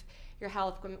improve your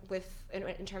health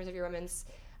in terms of your women's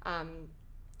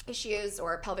issues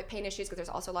or pelvic pain issues, because there's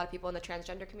also a lot of people in the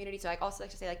transgender community. So I also like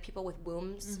to say, like, people with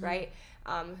wombs, right,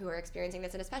 who are experiencing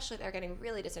this, and especially if they're getting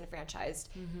really disenfranchised.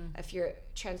 If you're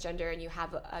transgender and you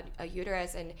have a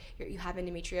uterus and you have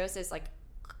endometriosis, like,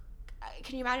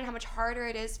 can you imagine how much harder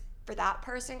it is for that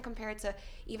person compared to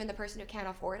even the person who can't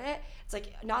afford it? It's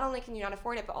like, not only can you not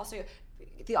afford it, but also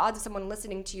the odds of someone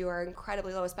listening to you are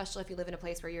incredibly low, especially if you live in a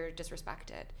place where you're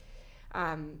disrespected.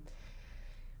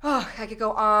 Oh, I could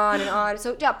go on and on.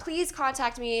 So yeah, please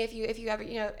contact me if you ever,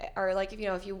 or like, if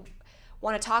you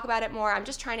want to talk about it more. I'm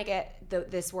just trying to get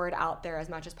this word out there as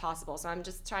much as possible. So I'm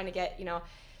just trying to get,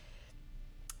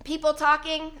 people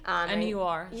talking. And you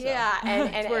are. So. Yeah,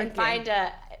 and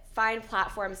find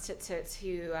platforms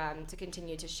to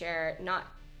continue to share not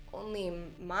only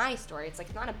my story. It's like,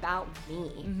 it's not about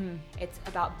me. It's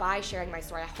about, by sharing my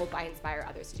story, I hope I inspire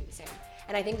others to do the same.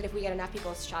 And I think that if we get enough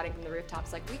people shouting from the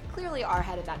rooftops, like, we clearly are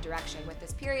headed that direction with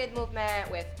this period movement,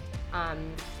 with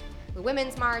the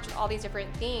Women's March, with all these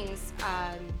different things.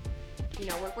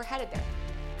 We're headed there.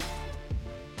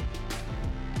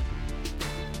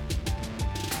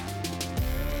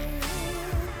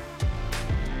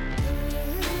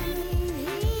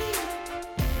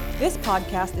 This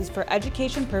podcast is for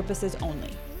education purposes only.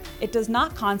 It does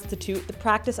not constitute the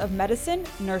practice of medicine,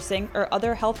 nursing, or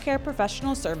other healthcare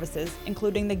professional services,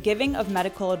 including the giving of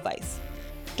medical advice.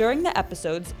 During the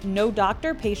episodes, no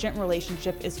doctor-patient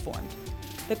relationship is formed.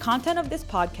 The content of this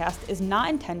podcast is not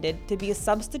intended to be a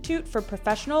substitute for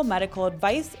professional medical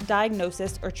advice,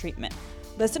 diagnosis, or treatment.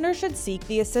 Listeners should seek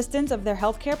the assistance of their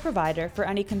healthcare provider for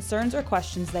any concerns or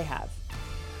questions they have.